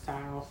comic book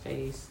style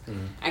face.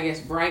 I guess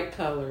bright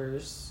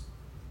colors.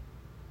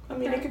 I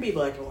mean, it could be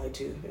black and white,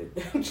 too.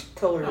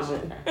 Color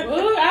isn't. Okay.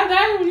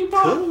 Well, you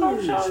Color! I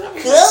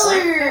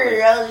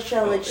was just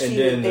trying to let you see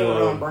that they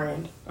were on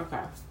brand. Okay,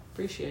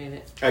 appreciate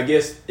it. I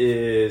guess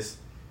is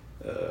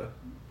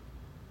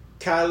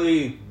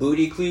Kylie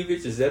booty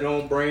cleavage, is that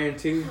on brand,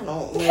 too? I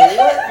don't know.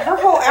 Her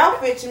whole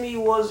outfit to me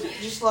was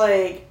just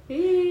like...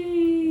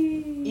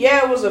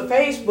 Yeah, it was a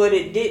face, but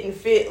it didn't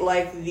fit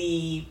like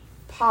the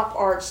pop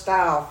art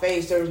style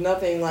face. There was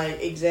nothing like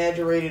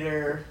exaggerated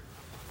or,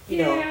 you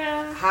know,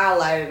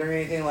 highlighted or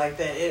anything like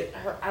that.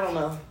 I don't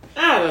know.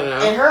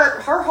 And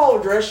her whole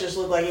dress just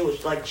looked like it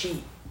was like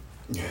cheap.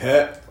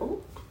 Yeah.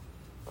 Ooh.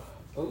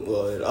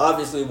 Well, it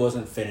obviously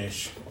wasn't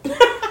finished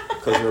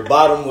because her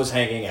bottom was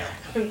hanging out.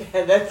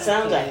 That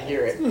sounds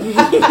accurate.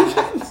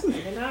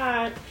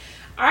 Not.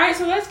 All right,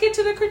 so let's get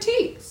to the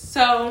critiques.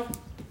 So.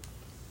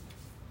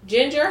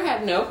 Ginger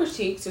had no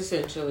critiques,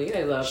 essentially.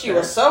 They loved her. She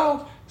was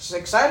so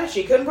excited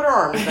she couldn't put her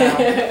arms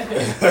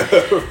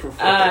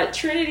down.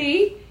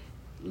 Trinity,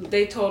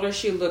 they told her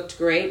she looked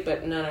great,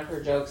 but none of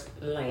her jokes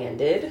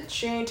landed.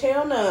 She ain't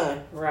tell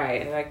none.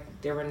 Right, like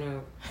there were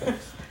no...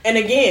 And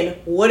again,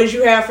 what did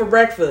you have for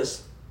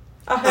breakfast?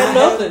 I had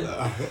nothing.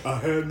 I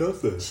had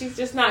nothing. She's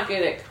just not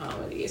good at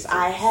comedy. So.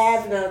 I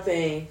have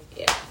nothing.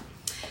 Yeah.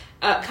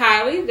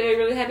 Kylie, they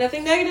really had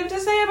nothing negative to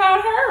say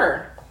about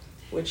her.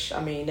 Which,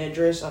 I mean, that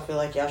dress, I feel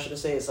like y'all should have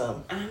said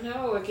something. I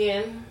know,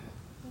 again,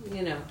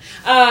 you know.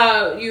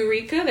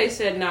 Eureka, they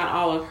said not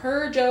all of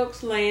her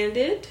jokes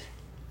landed.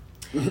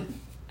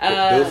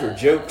 Those were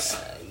jokes.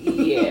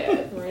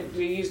 Yeah,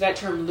 we use that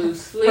term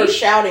loosely. Her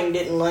shouting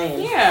didn't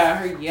land. Yeah,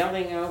 her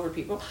yelling over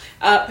people.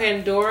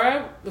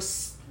 Pandora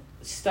was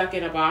stuck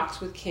in a box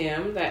with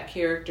Kim. That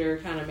character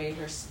kind of made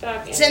her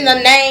stuck. It's in the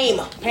name.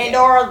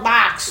 Pandora's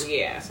box.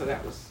 Yeah, so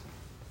that was...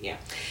 Yeah.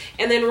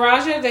 And then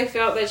Raja, they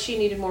felt that she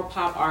needed more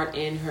pop art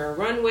in her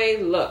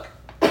runway look.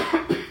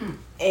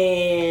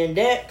 And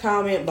that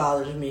comment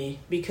bothers me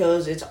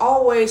because it's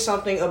always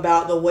something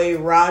about the way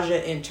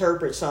Raja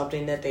interprets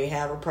something that they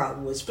have a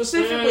problem with.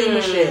 Specifically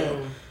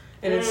Michelle.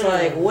 And it's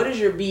like, what is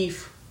your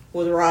beef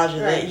with Raja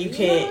that you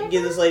can't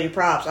give this lady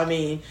props? I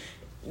mean,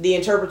 the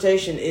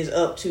interpretation is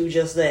up to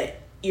just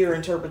that. Your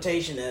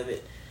interpretation of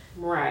it.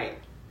 Right.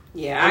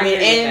 Yeah, I mean,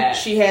 agree with that.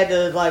 She had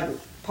the, like,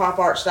 pop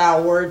art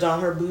style words on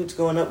her boots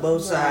going up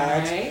both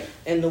sides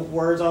and the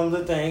words on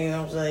the thing, and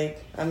I was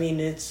like, I mean,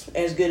 it's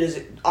as good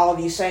as all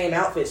these same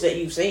outfits that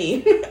you've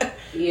seen.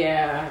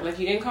 Yeah, like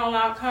you didn't call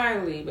out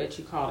Kylie, but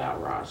you called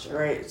out Raja.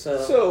 Right,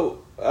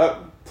 so I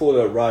pulled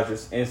up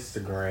Raja's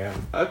Instagram.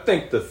 I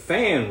think the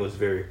fan was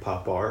very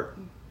pop art.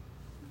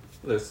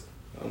 Let's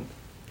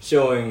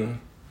showing.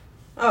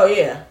 Oh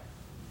yeah,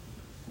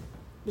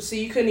 but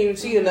see, you couldn't even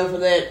see enough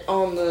of that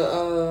on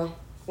the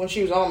when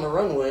she was on the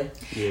runway.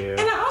 Yeah.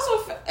 And I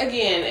also,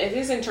 again, it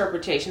is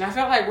interpretation. I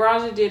felt like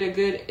Raja did a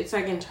good, it's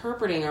like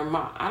interpreting or,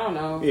 I don't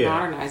know if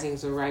modernizing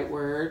is the right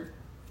word,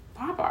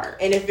 pop art.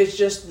 And if it's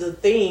just the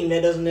theme,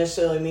 that doesn't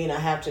necessarily mean I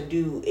have to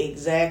do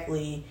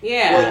exactly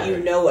what you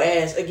know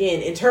as,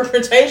 again,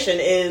 interpretation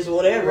is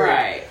whatever.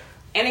 Right.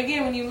 And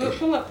again, when you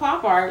pull up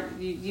pop art,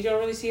 you don't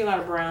really see a lot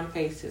of brown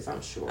faces,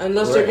 I'm sure.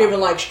 Unless they're giving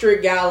like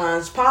strict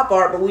guidelines, pop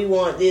art, but we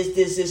want this,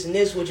 and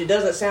this, which it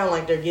doesn't sound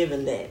like they're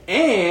giving that.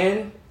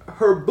 And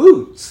her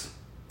boots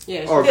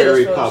are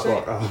very pop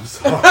art. Oh, I'm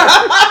sorry.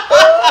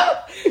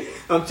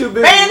 I'm too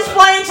busy.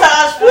 Mansplain to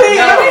us, please.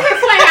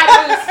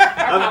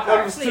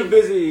 I'm too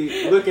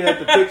busy looking at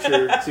the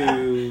picture to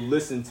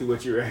listen to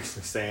what you're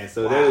actually saying.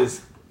 So that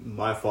is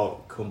my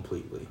fault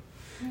completely.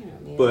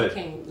 But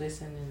you can't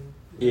listen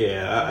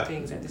and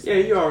things at the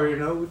same time. You already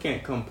know we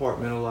can't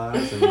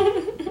compartmentalize.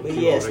 And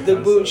yes, the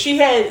boot. She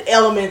had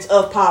elements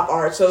of pop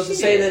art. So to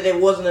say that there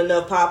wasn't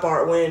enough pop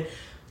art when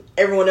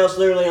everyone else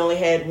literally only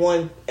had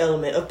one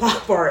element of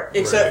pop art,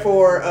 except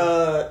for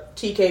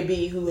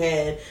TKB, who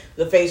had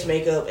the face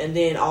makeup and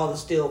then all the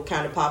still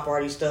kind of pop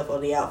arty stuff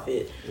on the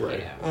outfit.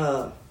 Right.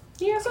 So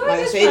like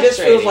I say, it just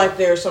feels like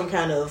there's some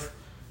kind of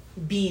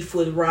beef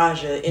with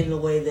Raja in the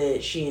way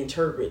that she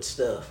interprets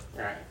stuff.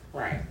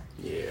 Right.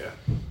 Yeah.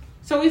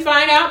 So we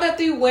find out that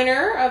the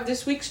winner of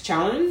this week's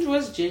challenge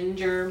was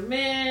Ginger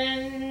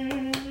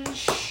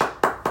Minch.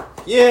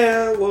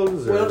 Yeah, well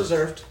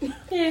deserved.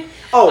 Yeah.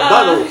 Oh,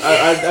 by the way,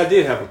 I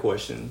did have a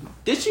question.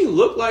 Did she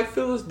look like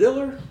Phyllis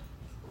Diller?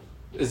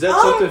 Is that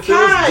something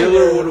Phyllis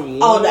Diller would have worn?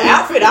 Oh, the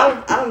outfit?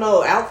 I don't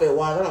know outfit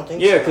wise. I don't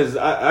think so. Yeah, because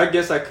I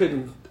guess I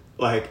couldn't,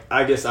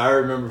 I guess I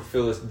remember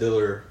Phyllis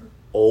Diller,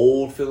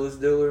 old Phyllis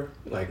Diller,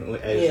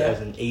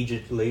 as an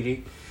aged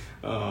lady.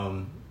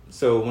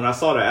 So when I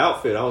saw the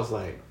outfit, I was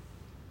like,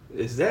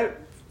 is that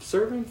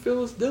serving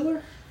Phyllis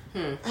Diller?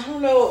 I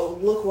don't know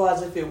look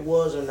wise if it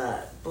was or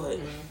not, but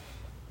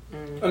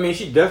I mean,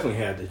 she definitely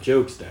had the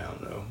jokes down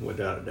though,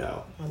 without a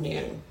doubt.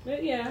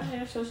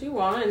 Yeah. So she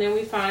won, and then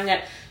we find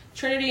that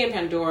Trinity and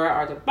Pandora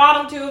are the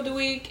bottom two of the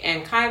week,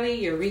 and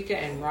Kylie, Eureka,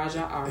 and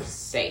Raja are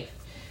safe.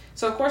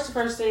 So of course, the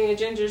first thing that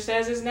Ginger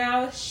says is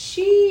now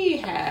she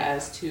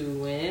has to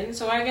win.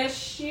 So I guess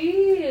she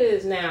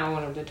is now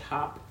one of the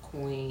top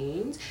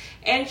queens,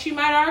 and she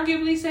might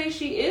arguably say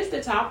she is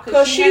the top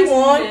because she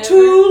won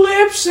 2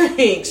 lip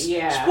syncs.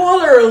 Yeah.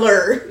 Spoiler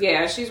alert.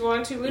 Yeah, she's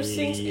won 2 lip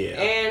syncs,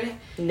 and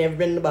never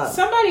been to the bottom.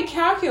 Somebody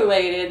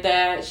calculated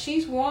that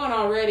she's won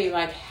already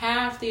like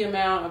half the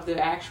amount of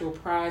the actual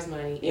prize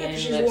money. Yeah,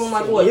 she's won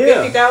like what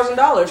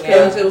 $50,000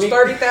 because it was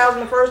 $30,000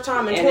 the first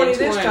time and $20,000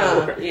 this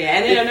time. Yeah,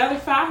 and then another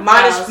 $5,000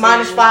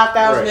 minus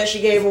 $5,000 that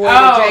she gave away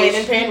to Jane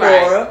and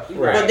Pandora.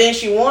 Right. But then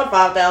she won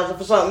 $5,000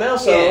 for something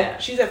else, so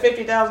she's at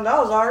 $50,000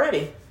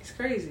 already. It's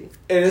crazy.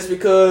 And it's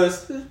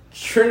because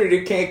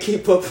Trinity can't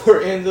keep up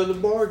her end of the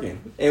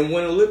bargain and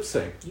win a lip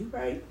sync. You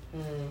right.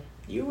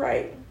 You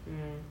right.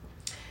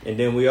 And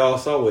then we all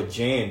saw what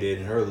Jan did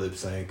in her lip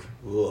sync.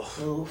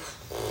 So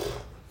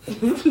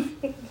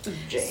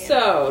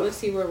let's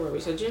see, where were we?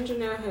 So Ginger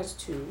now has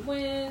 2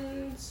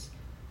 wins.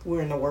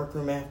 We're in the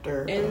workroom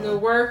after. In the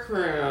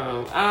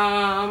workroom.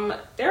 I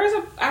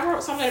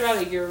wrote something about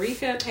a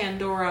Eureka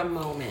Pandora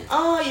moment.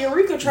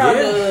 Eureka tried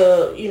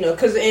to,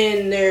 because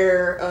in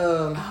their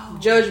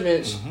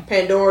judgments,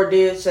 Pandora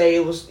did say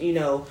it was,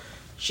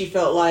 she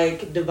felt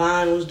like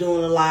Divine was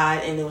doing a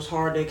lot and it was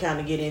hard to kind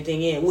of get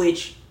anything in,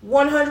 which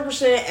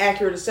 100%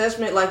 accurate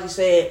assessment. Like you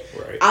said,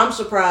 I'm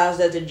surprised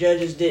that the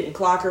judges didn't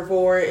clock her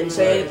for it and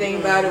say anything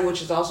about it,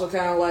 which is also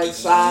kind of like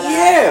side eye.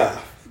 Yeah.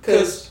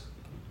 Because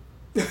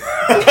I'm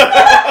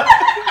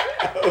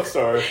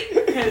sorry.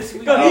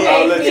 Go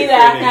ahead.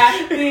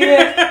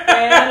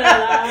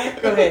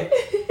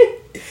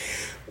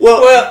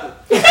 Well.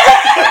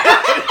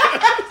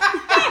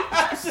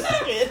 I'm just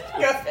kidding.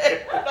 Go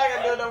ahead. I'm not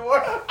gonna do it no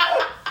more.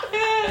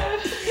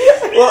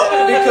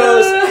 Well,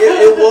 because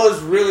it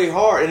was really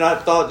hard, and I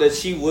thought that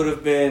she would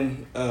have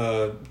been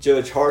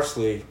judged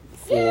harshly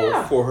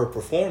for her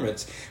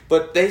performance.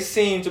 But they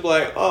seem to be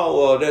like, oh,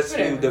 well, that's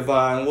who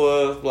Divine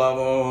was, blah,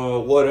 blah, blah,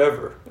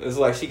 whatever. It's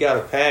like she got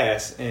a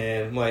pass.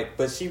 And like,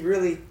 but she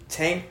really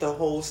tanked the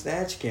whole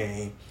Snatch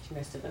Game. She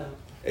messed it up.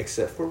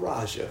 Except for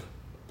Raja.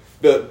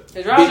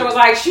 Because Raja was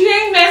like, she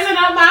ain't messing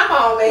up my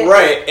moment.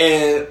 Right,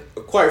 and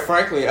quite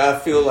frankly, I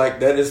feel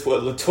like that is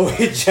what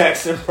LaToya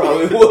Jackson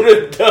probably would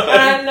have done.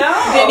 I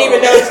know. Didn't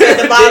even notice that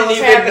the bottle was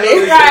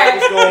happening. Right.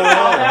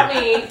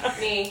 What was going on.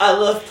 Me. I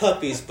love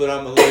puppies, but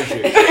I'm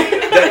allergic.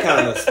 That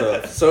kind of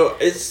stuff. So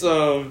it's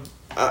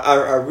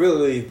I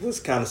really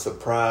was kind of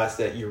surprised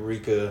that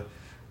Eureka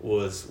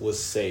was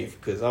safe,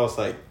 because I was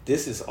like,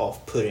 this is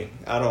off-putting.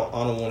 I don't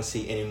want to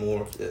see any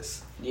more of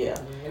this. Yeah,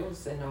 it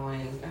was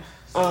annoying.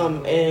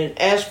 And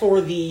as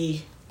for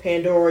the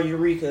Pandora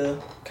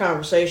Eureka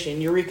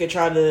conversation, Eureka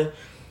tried to,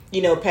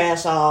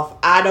 pass off,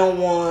 I don't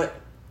want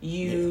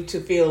you to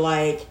feel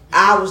like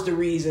I was the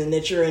reason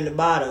that you're in the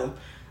bottom,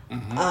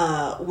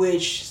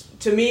 which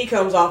to me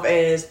comes off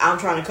as I'm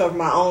trying to cover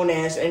my own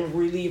ass and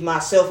relieve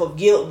myself of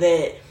guilt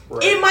that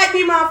it might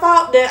be my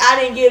fault that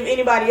I didn't give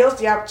anybody else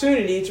the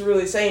opportunity to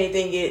really say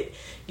anything,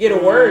 get a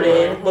word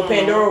in. But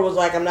Pandora was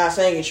like, I'm not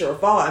saying it's your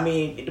fault. I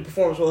mean, the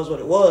performance was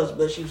what it was,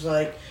 but she was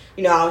like,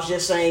 I was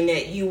just saying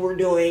that you were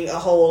doing a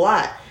whole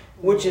lot,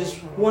 which is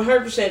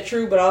 100%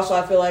 true, but also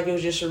I feel like it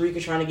was just Eureka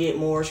trying to get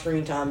more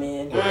screen time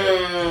in.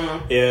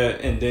 Right. Yeah,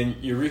 and then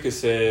Eureka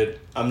said,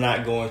 I'm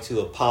not going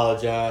to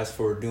apologize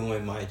for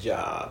doing my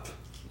job.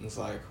 It's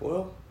like,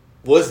 well,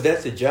 was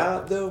that the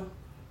job, though?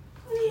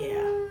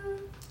 Yeah.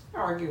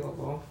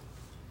 Arguable.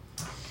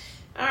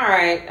 All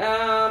right.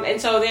 And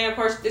so then, of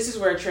course, this is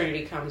where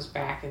Trinity comes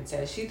back and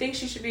says she thinks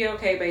she should be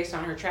okay based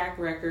on her track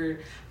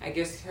record. I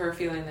guess her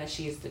feeling that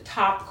she's the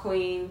top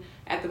queen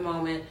at the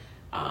moment.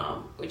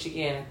 Which,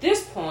 again, at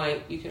this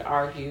point, you could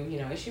argue,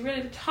 is she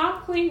really the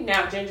top queen?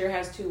 Now, Ginger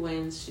has 2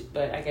 wins,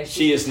 but I guess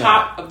she's the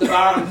top of the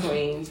bottom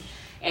queens,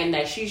 and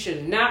that she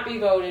should not be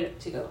voted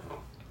to go home.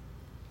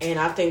 And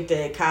I think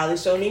that Kylie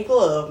Sonique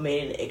Love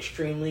made an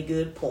extremely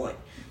good point.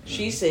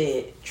 She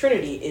said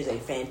Trinity is a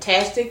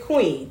fantastic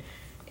queen.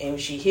 And when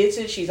she hits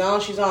it, she's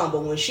on.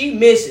 But when she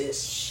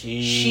misses,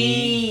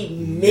 she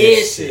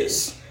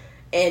misses.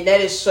 And that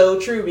is so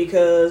true,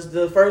 because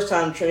the first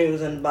time Trinity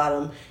was in the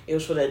bottom, it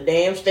was for that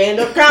damn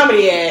stand-up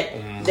comedy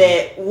act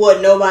that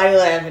wasn't nobody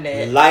laughing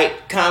at.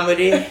 Light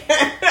comedy. Anybody?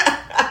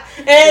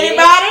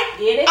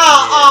 Get it?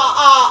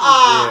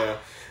 Yeah.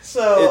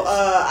 So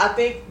I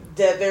think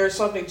that there's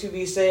something to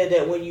be said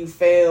that when you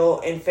fail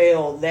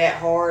that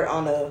hard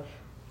on a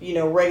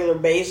regular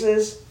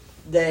basis,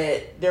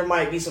 that there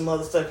might be some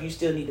other stuff you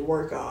still need to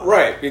work on.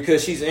 Right,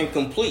 because she's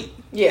incomplete.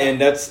 Yeah. And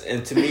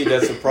to me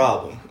that's a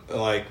problem.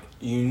 Like,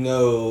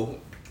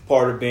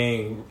 part of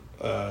being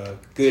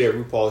good at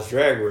RuPaul's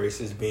Drag Race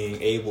is being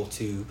able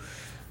to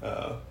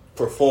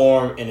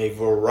perform in a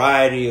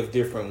variety of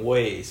different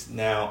ways.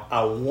 Now,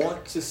 I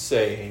want to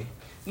say,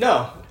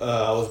 I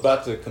was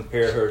about to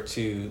compare her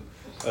to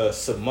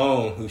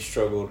Simone, who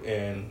struggled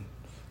in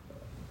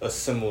a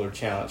similar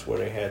challenge where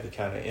they had to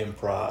kind of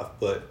improv,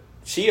 but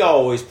she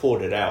always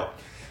pulled it out.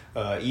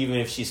 Even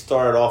if she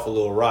started off a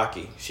little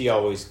rocky, she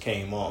always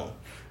came on.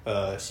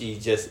 She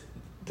just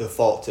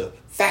default to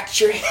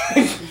factory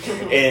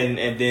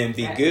and then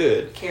be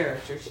good.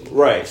 Character.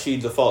 Right, she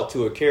default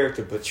to a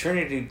character, but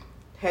Trinity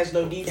has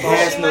no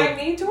default. She might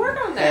need to work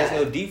on that.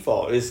 Has no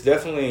default. It's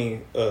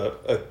definitely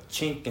a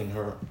chink in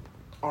her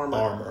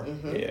armor.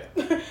 Mm-hmm.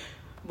 Yeah.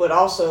 But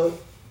also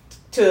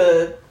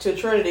to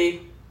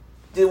Trinity,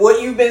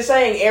 what you've been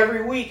saying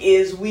every week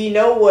is we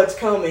know what's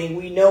coming.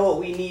 We know what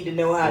we need to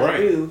know how to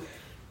do.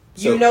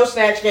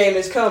 Snatch Game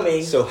is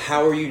coming. So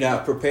how are you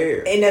not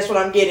prepared? And that's what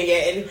I'm getting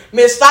at. And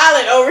Miss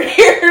Silent over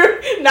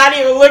here, not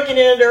even looking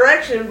in a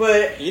direction,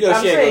 but she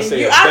ain't gonna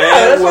say I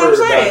know, that's what I'm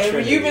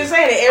saying. You've been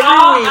saying it every week.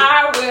 All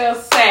I will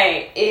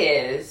say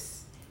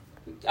is,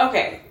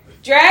 okay,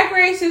 Drag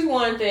Race is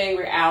one thing,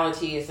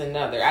 reality is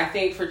another. I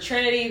think for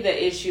Trinity,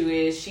 the issue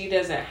is she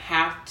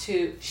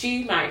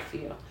might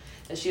feel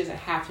that she doesn't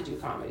have to do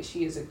comedy.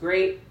 She is a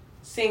great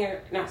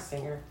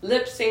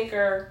lip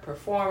syncer,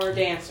 performer,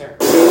 dancer.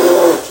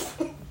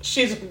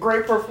 She's a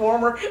great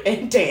performer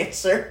and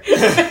dancer.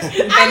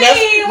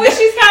 When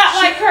she's got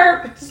like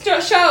her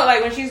show,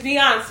 like when she's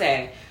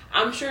Beyonce,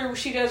 I'm sure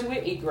she does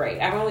Whitney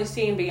great. I've only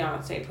seen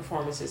Beyonce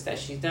performances that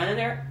she's done, and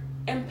they're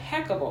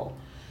impeccable.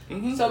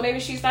 Mm-hmm. So maybe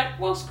she's like,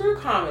 well, screw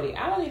comedy.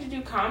 I don't need to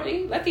do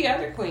comedy. Let the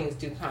other queens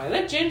do comedy.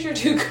 Let Ginger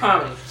do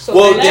comedy.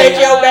 So take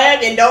your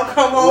bag and don't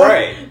come home.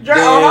 Right.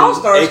 On All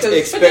Stars.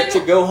 Expect to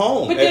go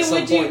home at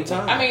some point in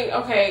time. I mean,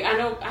 okay, I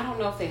don't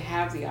know if they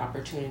have the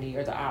opportunity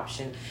or the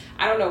option.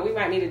 I don't know. We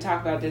might need to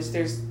talk about this.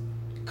 There's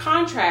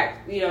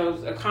contract,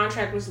 a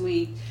contract was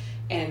leaked,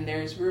 and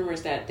there's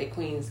rumors that the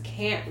queens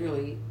can't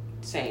really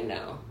say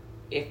no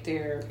if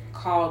they're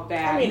called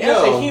back. I mean,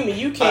 as a human,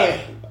 you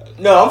can't.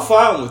 No, I'm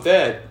fine with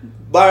that.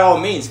 By all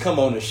means, come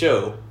on the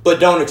show,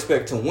 but don't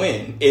expect to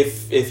win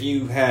if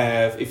you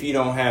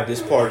don't have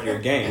this part of your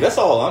game. That's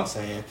all I'm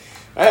saying.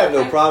 I have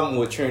no problem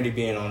with Trinity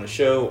being on the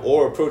show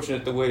or approaching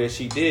it the way that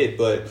she did,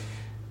 but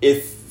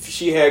if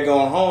she had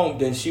gone home,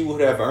 then she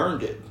would have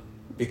earned it.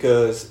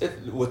 Because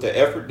with the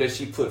effort that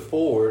she put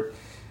forward,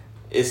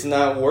 it's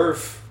not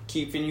worth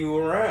keeping you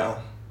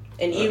around.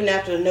 And even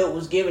after the note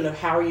was given of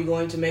how are you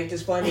going to make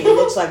this money, it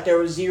looks like there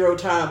was zero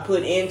time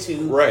put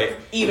into. Right.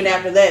 Even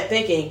after that,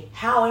 thinking,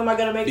 how am I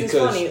going to make this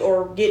money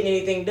or getting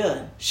anything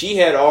done? She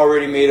had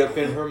already made up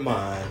in her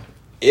mind,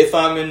 if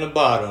I'm in the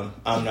bottom,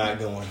 I'm not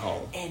going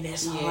home. And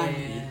that's all I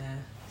need.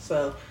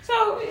 So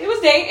it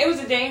was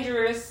a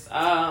dangerous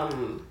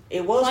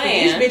it was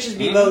plan. These bitches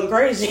be voting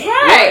crazy.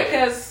 Right,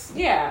 because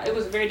it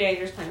was a very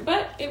dangerous plan,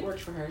 but it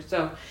worked for her.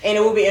 So, and it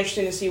will be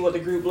interesting to see what the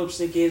group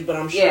lipstick is, but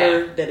I'm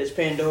sure that it's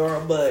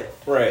Pandora. But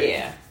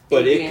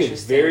but it could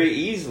very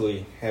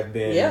easily have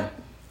been.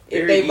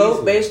 If they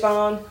vote based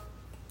on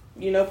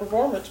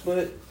performance,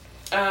 but.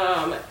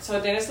 So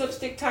then it's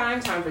lipstick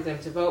time for them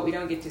to vote. We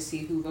don't get to see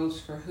who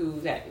votes for who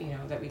that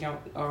we don't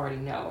already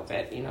know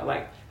that,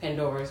 like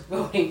Pandora's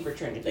voting for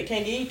Trinity. They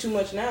can't give you too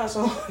much now,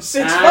 so 6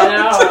 votes. I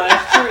know,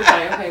 that's true. It's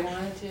like, okay,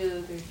 1,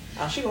 2, 3.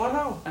 Oh, she going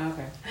home.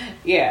 Okay.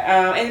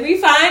 Yeah, and we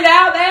find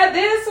out that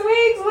this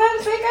week's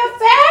lipstick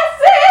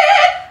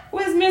assassin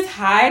was Miss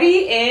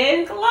Heidi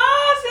N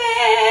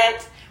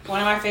Closet. One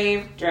of my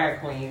favorite drag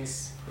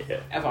queens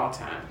of all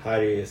time.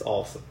 Heidi is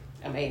awesome.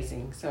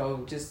 Amazing.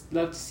 So just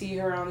love to see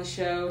her on the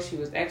show. She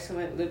was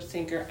excellent lip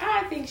syncer.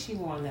 I think she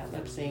won that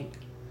lip sync.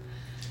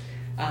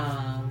 Go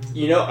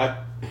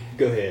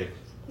ahead.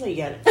 No, you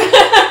got it.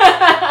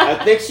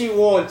 I think she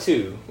won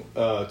too,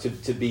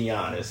 to be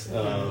honest.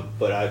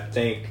 But I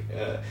think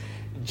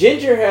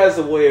Ginger has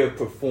a way of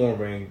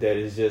performing that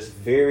is just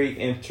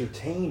very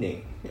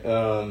entertaining.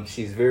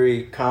 She's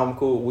very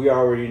comical. We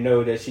already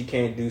know that she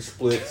can't do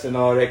splits and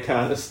all that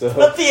kind of stuff.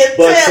 But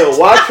to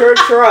watch her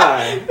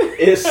try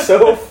is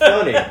so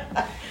funny.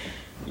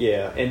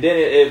 Yeah, and then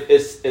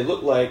it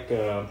looked like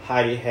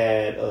Heidi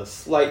had a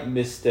slight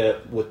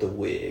misstep with the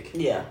wig.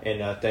 Yeah,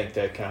 and I think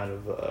that kind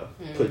of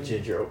put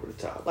Ginger over the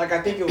top. Like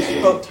I think it was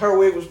her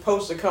wig was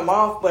supposed to come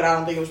off, but I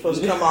don't think it was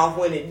supposed to come off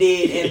when it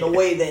did and the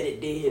way that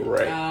it did.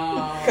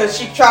 Right. Because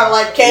she tried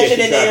to catch it,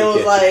 and then it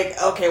was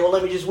like, okay, well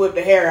let me just whip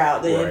the hair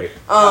out. Then, right.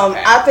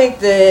 I think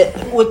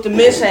that with the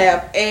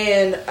mishap,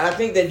 and I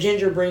think that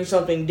Ginger brings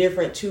something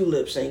different to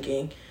lip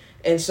syncing.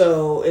 And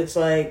so it's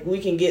like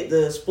we can get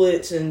the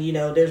splits, and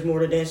there's more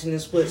to dancing than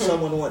splits.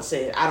 Someone once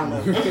said, I don't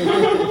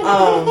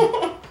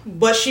know.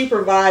 But she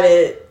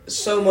provided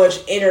so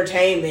much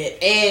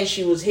entertainment, and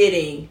she was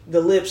hitting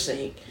the lip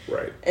sync.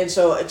 Right. And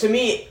so to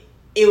me,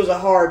 it was a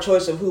hard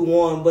choice of who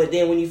won. But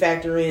then when you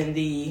factor in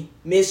the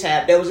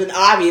mishap, that was an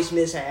obvious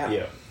mishap.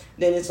 Yeah.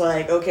 Then it's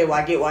like, okay, well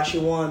I get why she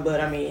won, but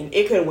I mean,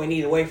 it could have went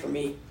either way for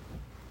me.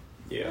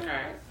 Yeah. All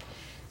right.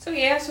 So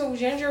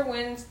Ginger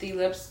wins the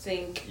lip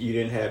sync. You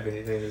didn't have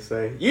anything to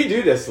say? You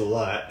do this a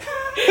lot.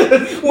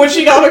 When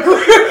she don't agree.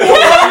 You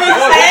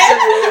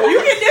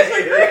can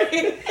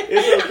disagree.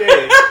 It's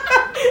okay.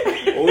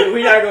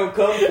 We're not going to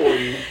come for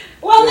you.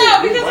 Well,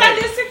 no, because I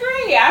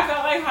disagree. I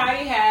felt like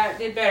Heidi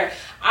did better.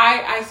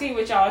 I see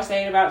what y'all are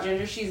saying about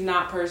Ginger. She's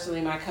not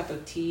personally my cup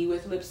of tea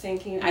with lip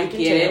syncing. I get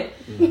it.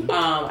 Mm-hmm.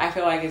 I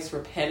feel like it's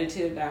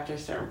repetitive after a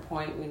certain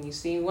point. When you've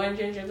seen one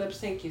Ginger lip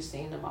sync, you've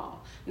seen them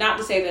all. Not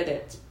to say that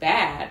it's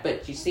bad,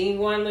 but you've seen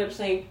one lip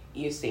sync,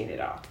 you've seen it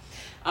all.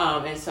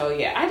 And so,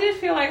 I did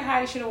feel like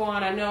Heidi should have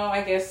won. I know,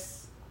 I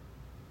guess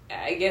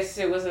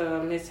it was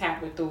a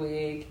mishap with the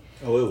wig.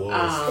 Oh, it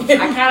was. I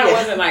kind of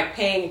wasn't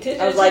paying attention.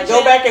 I was like,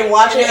 go back and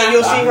watch it, and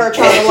you'll see her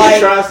trying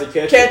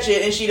to catch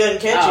it, and she doesn't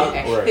catch it.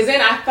 Because right.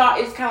 then I thought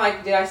it's kind of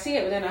like, did I see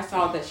it? But then I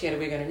saw that she had a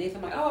wig underneath.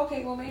 I'm like, oh,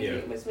 okay, well maybe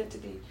it was meant to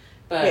be.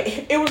 But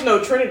it was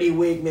no Trinity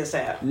wig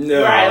mishap.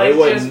 No, it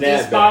wasn't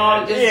just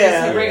bald,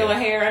 just regular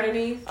hair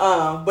underneath.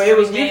 But it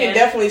was. You can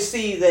definitely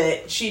see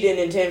that she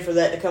didn't intend for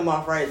that to come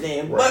off right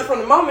then. Right. But from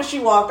the moment she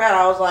walked out,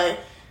 I was like,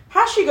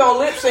 how's she gonna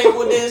lip sync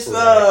with this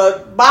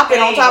bopping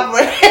on top of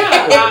her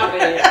head?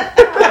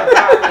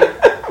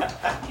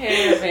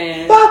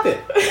 Kevin. Bop it.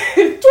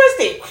 Twist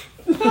it.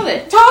 Pull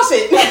it. Toss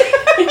it.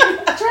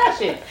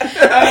 Trash it.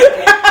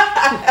 Okay.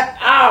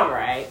 All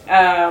right.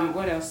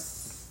 What else?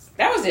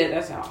 That was it.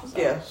 That's all. So.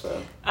 Yeah.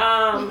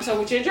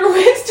 So Ginger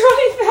wins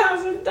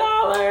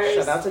 $20,000.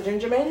 Shout out to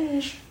Ginger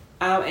Minge.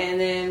 And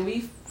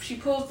then she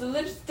pulls the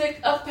lipstick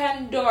of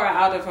Pandora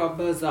out of her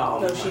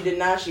bosom. No, she did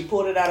not. She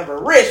pulled it out of her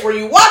wrist. Were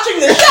you watching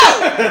the show?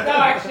 No,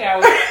 actually, I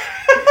was.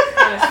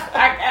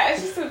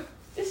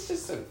 It's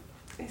just an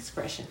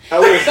expression. I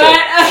will say,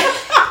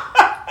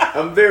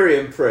 I'm very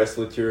impressed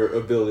with your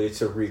ability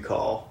to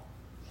recall.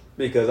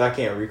 Because I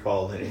can't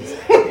recall anything.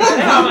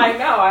 I'm like,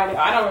 no,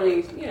 I don't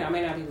really, I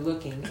may not be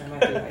looking. I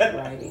might be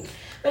writing.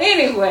 But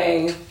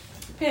anyway,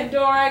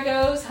 Pandora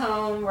goes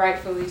home,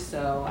 rightfully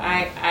so.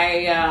 I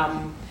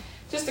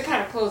just to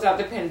kind of close out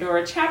the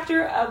Pandora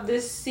chapter of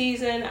this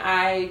season,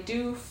 I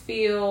do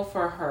feel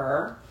for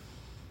her.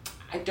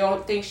 I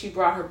don't think she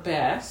brought her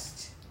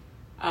best.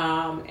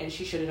 And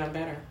she should have done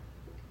better.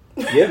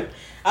 Yeah.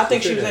 I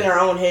think she was in her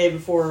own head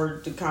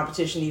before the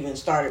competition even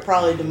started.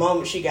 Probably the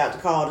moment she got the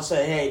call to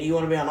say, hey, do you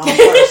want to be on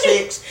All-Star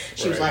 6?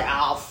 She was like,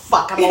 oh,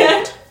 fuck, I'm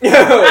old. And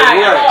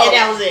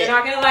that was it. They're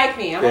not gonna like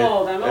me. I'm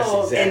old.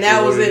 Exactly, and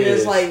that was it.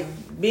 It's like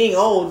being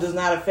old does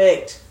not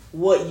affect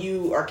what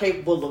you are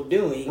capable of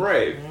doing.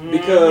 Right.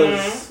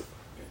 Because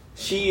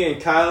she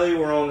and Kylie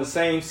were on the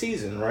same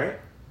season, right?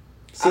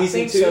 I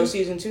think 2? So.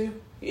 Season 2?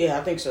 Yeah,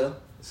 I think so.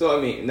 So,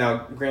 I mean,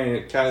 now,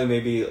 granted, Kylie may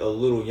be a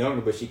little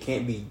younger, but she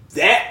can't be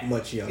that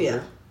much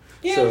younger.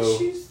 Yeah, so,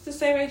 she's the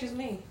same age as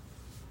me.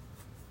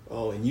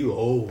 Oh, and you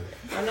old.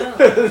 I know.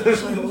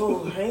 It's like,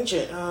 whoa,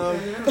 ancient. So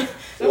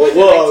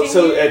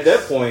at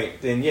that point,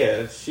 then,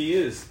 yeah, she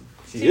is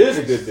a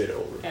good bit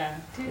older. Yeah,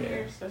 2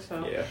 years or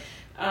so. Yeah.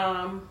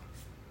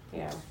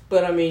 Yeah.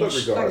 But, I mean, like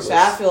I said,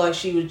 I feel like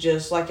she was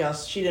just, like y'all,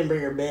 she didn't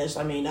bring her best.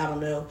 I mean, I don't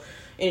know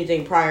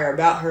anything prior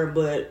about her,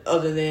 but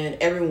other than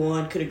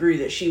everyone could agree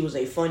that she was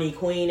a funny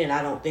queen, and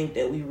I don't think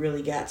that we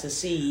really got to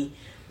see.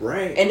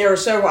 Right. And there were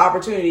several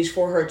opportunities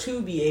for her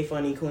to be a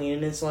funny queen,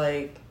 and it's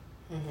like,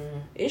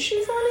 is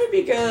she funny?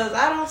 Because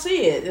I don't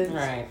see it.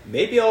 Right.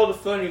 Maybe all the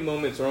funny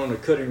moments are on the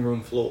cutting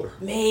room floor.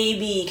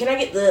 Maybe. Can I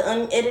get the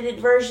unedited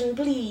version,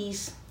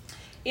 please?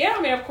 Yeah,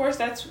 I mean, of course,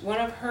 that's one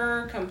of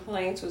her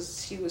complaints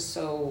was she was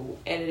so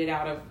edited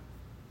out of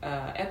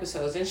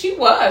episodes, and she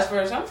was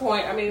for some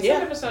point. I mean,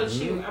 some episodes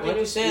like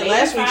you said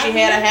last week, she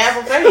had a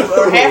half a face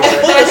or half a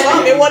foot or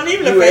something. It wasn't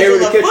even a face; it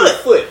was a foot. Your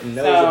foot, and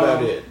that was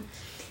about it.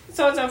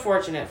 So it's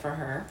unfortunate for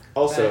her.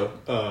 Also,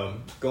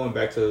 going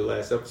back to the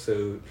last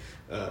episode,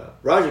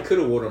 Roger could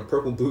have worn them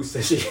purple boots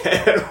that she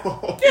had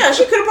on. Yeah,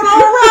 she could have put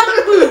on her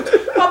Roger boots,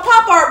 her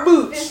pop art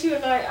boots. And she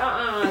was like,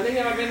 Then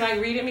they would have been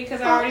like reading me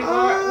because I already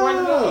wore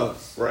the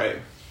boots. Right.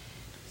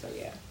 So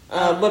yeah.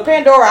 But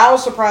Pandora, I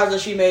was surprised that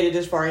she made it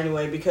this far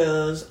anyway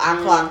because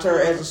I clocked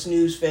her as a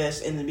snooze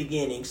fest in the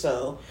beginning.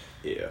 So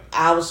yeah,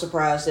 I was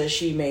surprised that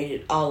she made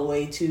it all the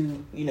way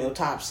to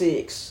top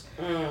 6.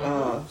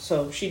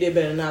 So she did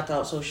better than I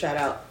thought. So shout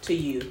out to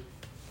you.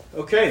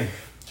 Okay.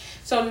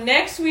 So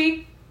next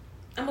week,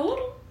 I'm a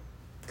little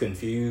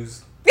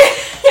confused.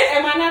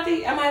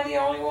 Am I the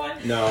only one?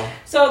 No.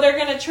 So they're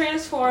going to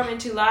transform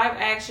into live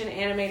action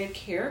animated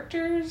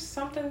characters,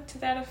 something to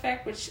that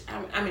effect, which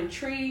I'm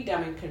intrigued,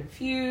 I'm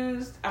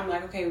confused. I'm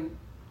like, okay,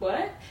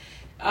 what?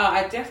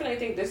 I definitely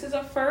think this is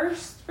a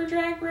first for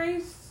Drag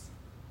Race.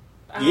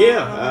 I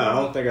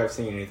don't think I've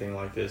seen anything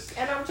like this.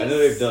 And I know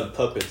they've done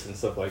puppets and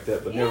stuff like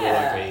that, but never like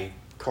a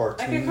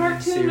cartoon. Like a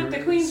cartoon series. With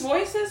the Queen's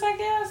voices, I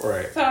guess.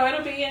 Right. So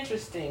it'll be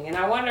interesting. And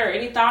I wonder,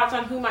 any thoughts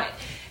on who might...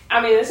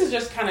 I mean, this is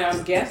just kind of,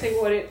 I'm guessing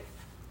what it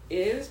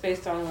is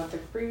based on what the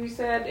preview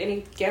said.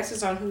 Any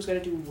guesses on who's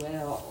going to do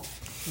well?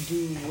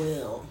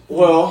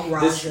 Well,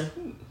 Raja.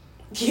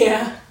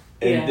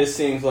 And this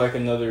seems like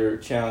another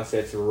challenge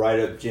that's right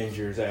up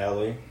Ginger's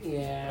alley.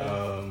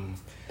 Yeah.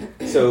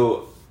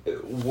 So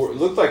it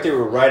looked like they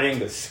were writing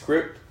the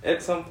script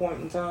at some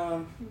point in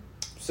time.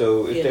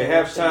 So if they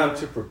have time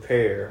to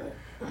prepare,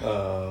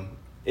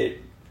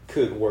 it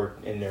could work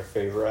in their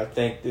favor. I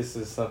think this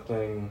is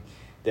something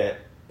that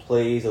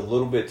plays a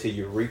little bit to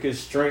Eureka's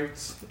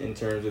strengths in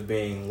terms of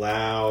being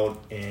loud,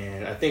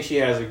 and I think she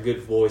has a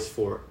good voice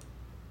for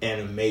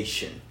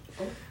animation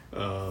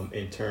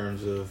in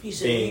terms of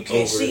being you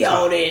can't see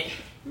all that.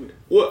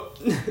 Well,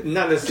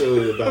 not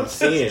necessarily about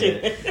seeing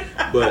it,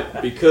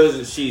 but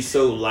because she's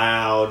so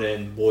loud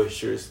and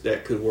boisterous,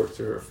 that could work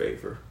to her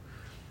favor.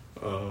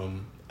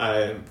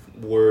 I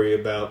worry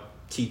about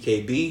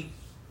TKB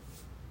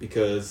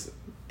because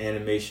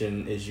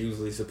animation is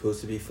usually supposed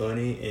to be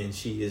funny, and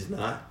she is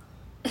not.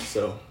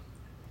 So,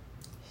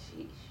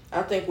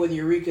 I think with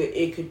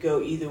Eureka, it could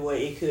go either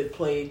way. It could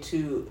play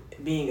to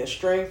being a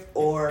strength,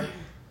 or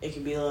it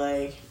could be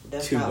like,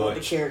 that's too not much. What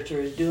the character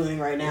is doing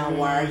right now.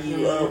 Why are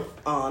you up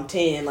on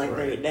 10? Like,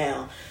 bring it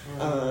down.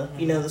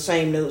 The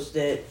same notes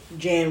that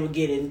Jan would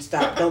get and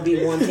stop. Don't be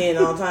 110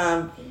 all the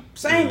time.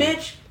 Same,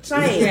 bitch.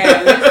 Same.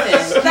 Yeah,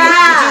 listen.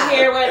 Stop.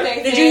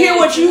 Did you hear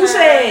what you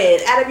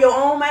said out of your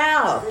own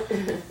mouth?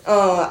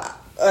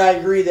 I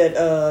agree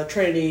that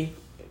Trinity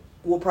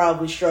will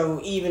probably struggle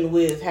even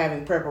with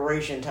having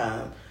preparation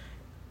time.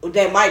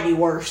 That might be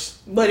worse,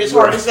 but it's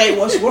hard to say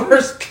what's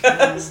worse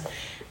because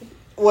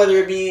whether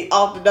it be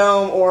off the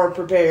dome or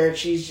prepared,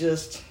 she's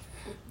just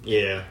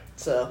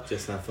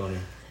just not funny.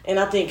 And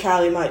I think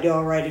Kylie might do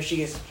all right if she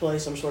gets to play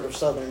some sort of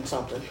Southern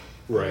something.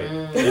 Right.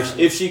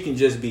 If she can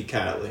just be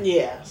Kylie.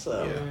 Yeah.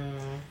 So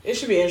it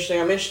should be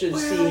interesting. I'm interested to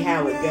see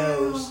how it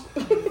goes.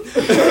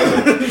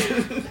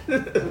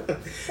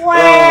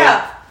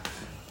 Wow.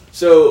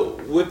 So,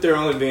 with there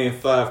only being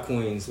 5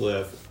 queens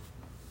left,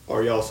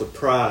 are y'all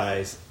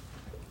surprised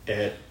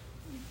at...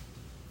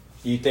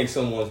 You think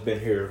someone's been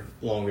here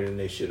longer than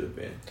they should have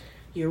been?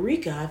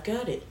 Eureka, I've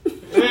got it.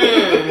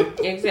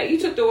 Exactly.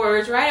 You took the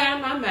words right out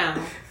of my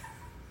mouth.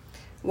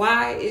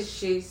 Why is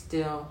she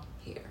still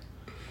here?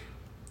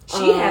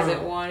 She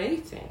hasn't won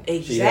anything.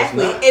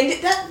 Exactly.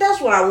 And that's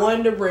what I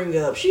wanted to bring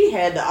up. She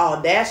had the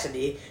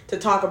audacity to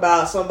talk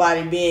about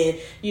somebody being,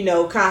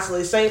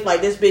 constantly safe like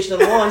this bitch done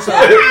won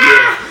something.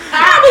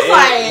 I was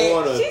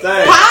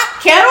like, pot,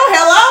 kettle,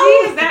 hello?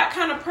 She is that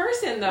kind of of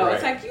person, though. Right.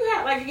 It's like you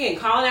have, like, again,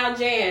 calling out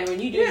Jan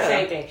when you do the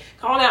same thing.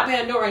 Calling out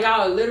Pandora,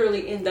 y'all are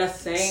literally in the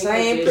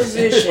same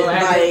position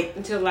like,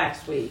 until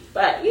last week.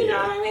 But, you know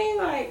what I mean?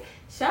 Like,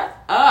 shut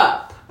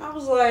up. I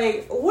was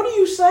like, what are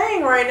you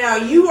saying right now?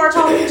 You are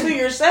talking to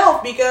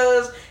yourself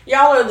because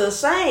y'all are the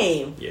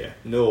same. Yeah,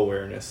 no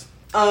awareness.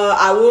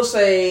 I will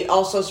say,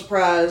 also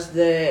surprised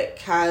that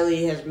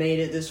Kylie has made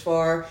it this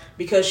far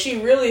because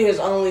she really has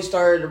only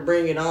started to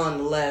bring it on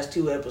the last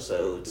 2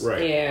 episodes.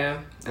 Right.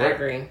 Yeah, I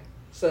agree.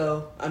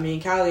 So, I mean,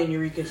 Kylie and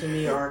Eureka to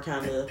me are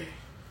kind of,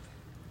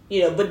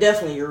 but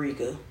definitely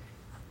Eureka.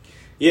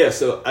 Yeah,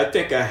 so I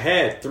think I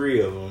had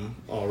 3 of them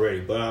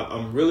already, but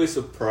I'm really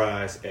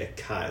surprised at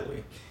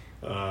Kylie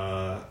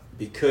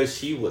because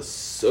she was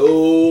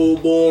so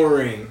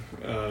boring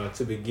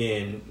to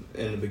begin.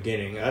 In the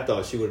beginning, I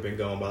thought she would have been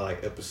gone by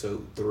like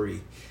episode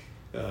 3,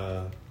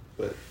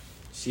 but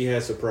she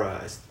has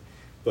surprised.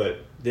 But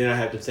then I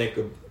have to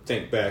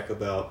think back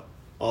about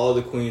all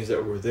the queens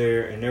that were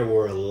there, and there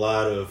were a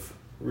lot of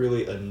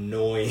really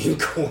annoying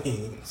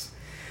queens.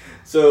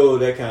 So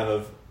that kind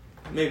of,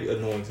 maybe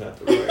annoying's not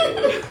the right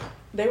word.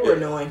 They were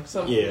annoying.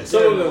 Some of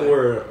them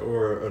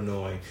were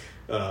annoying.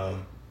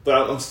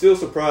 But I'm still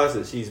surprised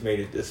that she's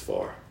made it this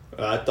far.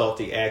 I thought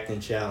the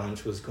acting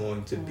challenge was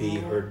going to be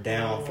her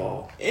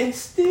downfall. And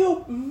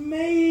still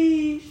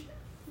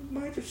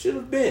should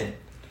have been.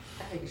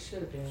 I think it should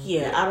have been.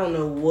 Yeah, I don't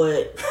know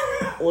what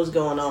was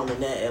going on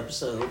in that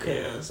episode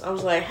because I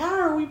was like, how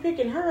are we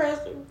picking her as...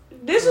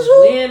 This is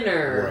who?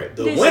 Winner. Right,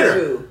 the winner. Is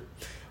who?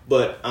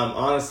 But I'm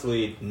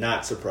honestly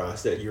not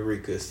surprised that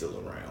Eureka is still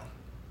around.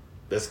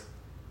 That's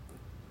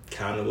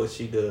kind of what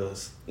she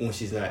does when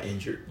she's not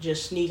injured.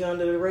 Just sneak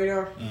under the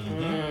radar.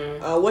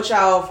 Mm-hmm. What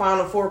y'all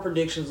Final 4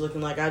 predictions looking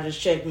like? I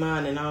just checked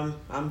mine and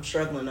I'm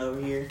struggling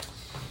over here.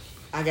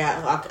 I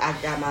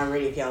got mine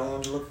ready if y'all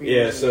want to look for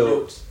your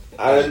notes.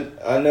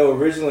 I know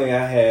originally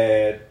I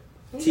had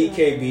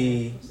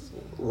TKB,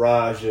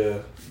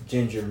 Raja,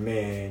 Ginger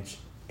Minj,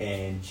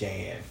 and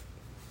Jan.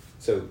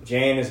 So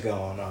Jan is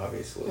gone,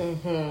 obviously.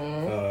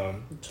 Mm-hmm.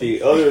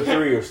 The other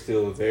 3 are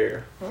still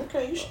there.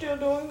 Okay, you're still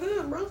doing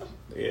good, brother.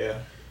 Yeah.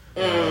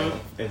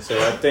 And so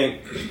I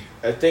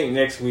think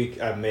next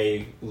week I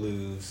may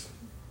lose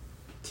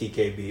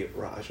TKB at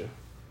Raja.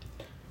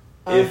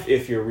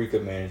 If Eureka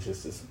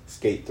manages to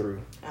skate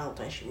through. I don't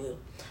think she will.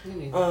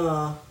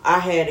 I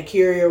had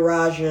Akira,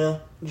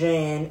 Raja,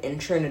 Jan, and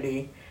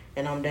Trinity,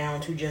 and I'm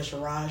down to just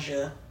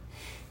Raja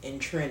and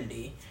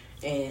Trinity.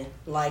 And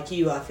like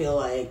you, I feel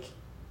like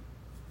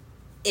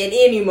at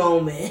any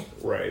moment,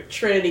 right,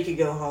 Trinity could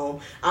go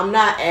home. I'm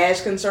not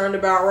as concerned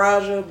about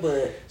Raja,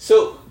 but...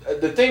 So,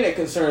 the thing that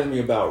concerns me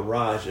about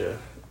Raja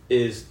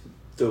is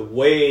the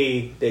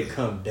way they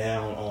come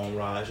down on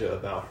Raja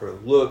about her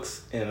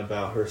looks and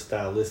about her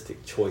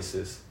stylistic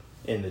choices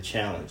in the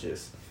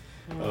challenges.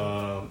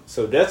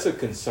 So that's a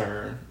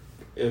concern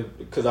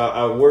because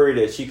I worry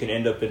that she can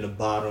end up in the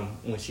bottom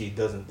when she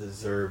doesn't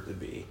deserve to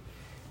be.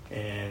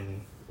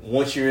 And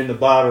once you're in the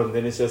bottom,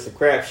 then it's just a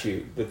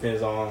crapshoot.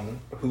 Depends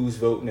on who's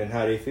voting and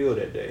how they feel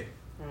that day.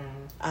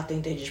 I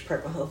think they just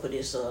prepping her for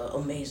this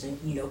amazing,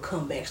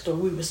 comeback story.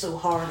 We were so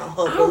hard on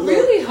her. I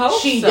really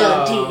hope she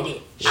done did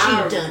it.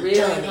 I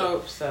really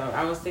hope so.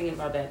 I was thinking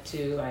about that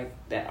too. Like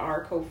that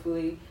arc,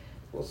 hopefully,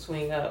 will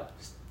swing up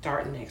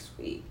starting next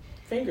week.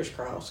 Fingers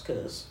crossed,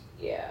 cause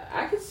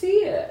I could see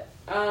it.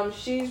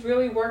 She's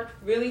really worked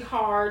really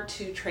hard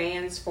to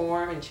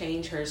transform and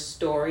change her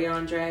story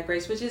on Drag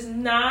Race, which is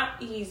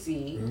not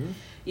easy. Mm-hmm.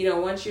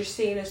 Once you're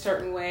seen a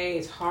certain way,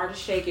 it's hard to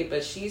shake it,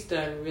 but she's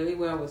done really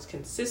well with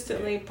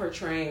consistently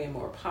portraying a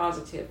more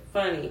positive,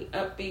 funny,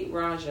 upbeat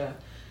Raja.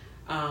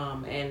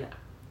 And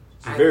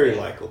she's very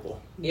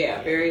likable.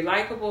 Yeah, very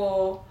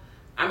likable.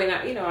 I mean,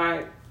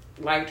 I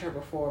liked her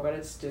before, but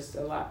it's just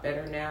a lot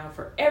better now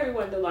for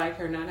everyone to like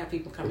her, not have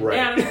people coming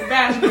down and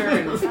bashing her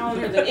and calling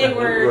her the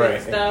N-word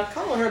and stuff.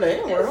 Calling her the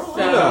N-word. So,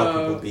 you know how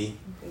people be.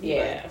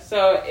 Yeah,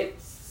 so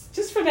it's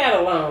just for that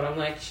alone, I'm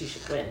like, she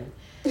should win.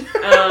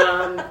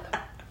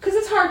 Because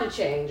it's hard to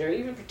change or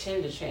even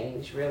pretend to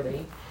change,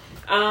 really.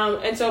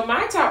 And so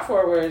my top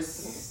 4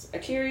 was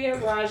Akira,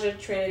 Raja,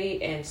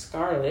 Trinity, and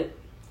Scarlett.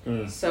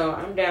 So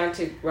I'm down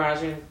to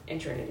Raja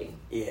and Trinity.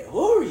 Yeah,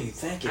 what were you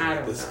thinking? I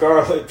don't know.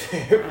 Scarlett.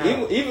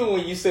 Even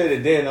when you said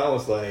it then, I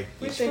was like,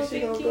 you think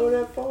she's going to go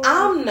that far?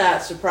 I'm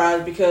not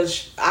surprised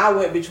because I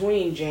went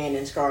between Jan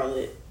and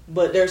Scarlett.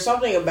 But there's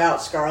something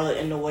about Scarlett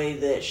in the way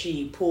that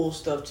she pulls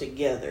stuff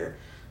together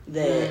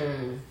that...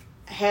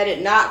 Had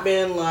it not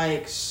been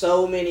like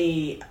so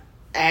many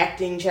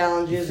acting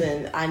challenges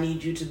and I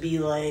need you to be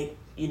like,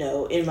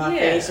 in my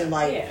face and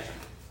like,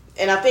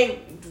 and I think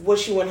what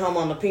she went home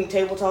on the Pink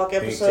Table Talk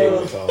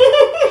episode,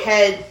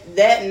 had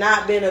that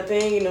not been a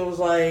thing and it was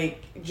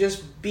like,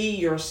 just be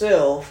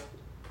yourself,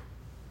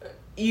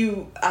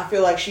 I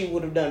feel like she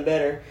would have done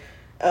better.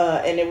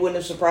 And it wouldn't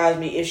have surprised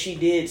me if she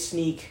did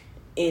sneak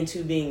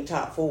into being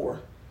top 4.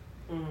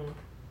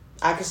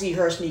 I can see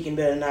her sneaking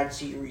better than I can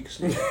see Eureka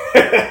sneaking.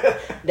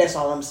 That's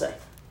all I'm saying.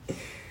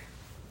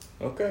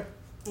 Okay.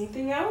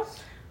 Anything else?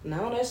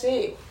 No, that's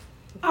it.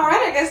 All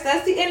right, I guess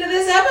that's the end of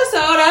this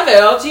episode of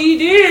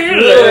LTD.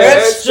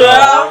 Let's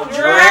talk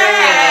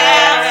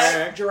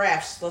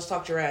giraffes. Let's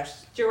talk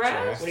giraffes.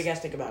 Giraffes? What do you guys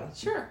think about it?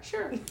 Sure.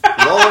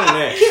 Long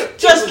neck.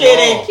 Just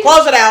kidding.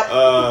 Close it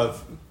out.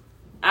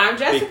 I'm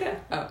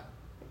Jessica.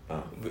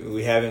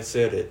 We haven't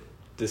said it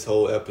this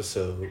whole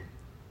episode.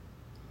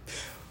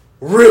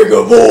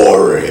 Rigor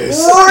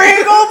Mortis,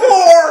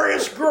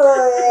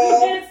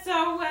 girl. You did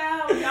so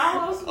well. You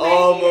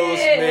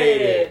almost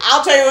made it.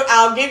 I'll tell you.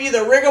 I'll give you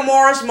the rigor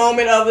mortis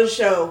moment of the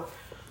show.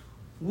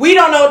 We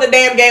don't know what the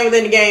damn game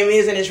within the game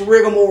is, and it's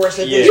rigor mortis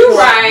at this point. You're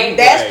right.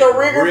 That's the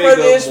rigor for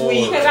this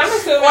week. Because I'm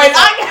assuming.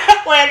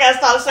 I gotta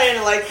stop saying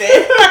it like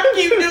that. I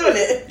keep doing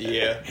it.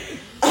 Yeah.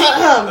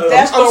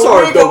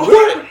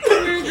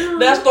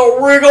 That's the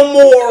rigor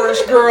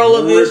mortis girl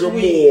of this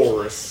week.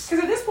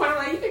 Because at this point, I'm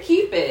like, you can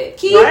keep it.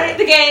 Keep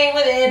the game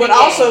within But the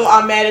also, game.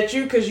 I'm mad at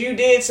you because you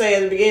did say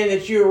at the beginning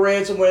that you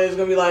read somewhere it's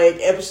going to be like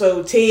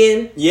episode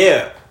 10.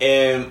 Yeah,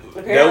 and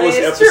apparently that was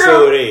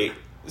episode true. 8.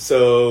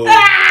 So.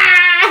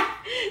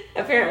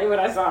 Apparently what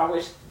I saw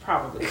was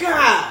probably.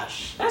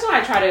 Gosh. That's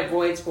why I try to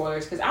avoid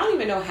spoilers because I don't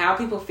even know how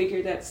people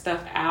figure that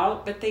stuff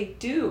out, but they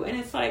do. And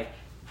it's like,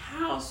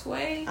 how,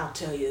 Sway? I'll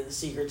tell you the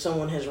secret.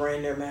 Someone has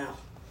ran their mouth.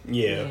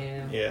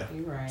 Yeah. You're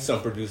right.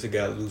 Some producer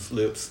got loose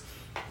lips.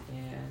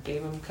 Yeah,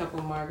 gave him a couple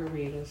of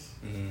margaritas.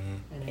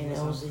 Mm-hmm. And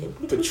that was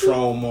it.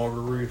 Patron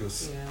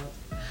margaritas. Yeah.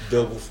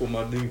 Double for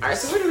my divas. Alright,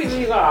 so where do we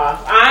leave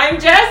off? I'm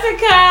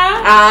Jessica.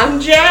 I'm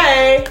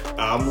Jay.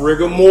 I'm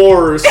Rigor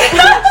Mortis.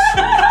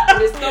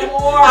 Mr.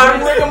 Moore.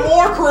 I'm Rigor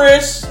More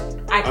Chris.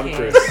 I I'm can't.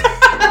 Chris.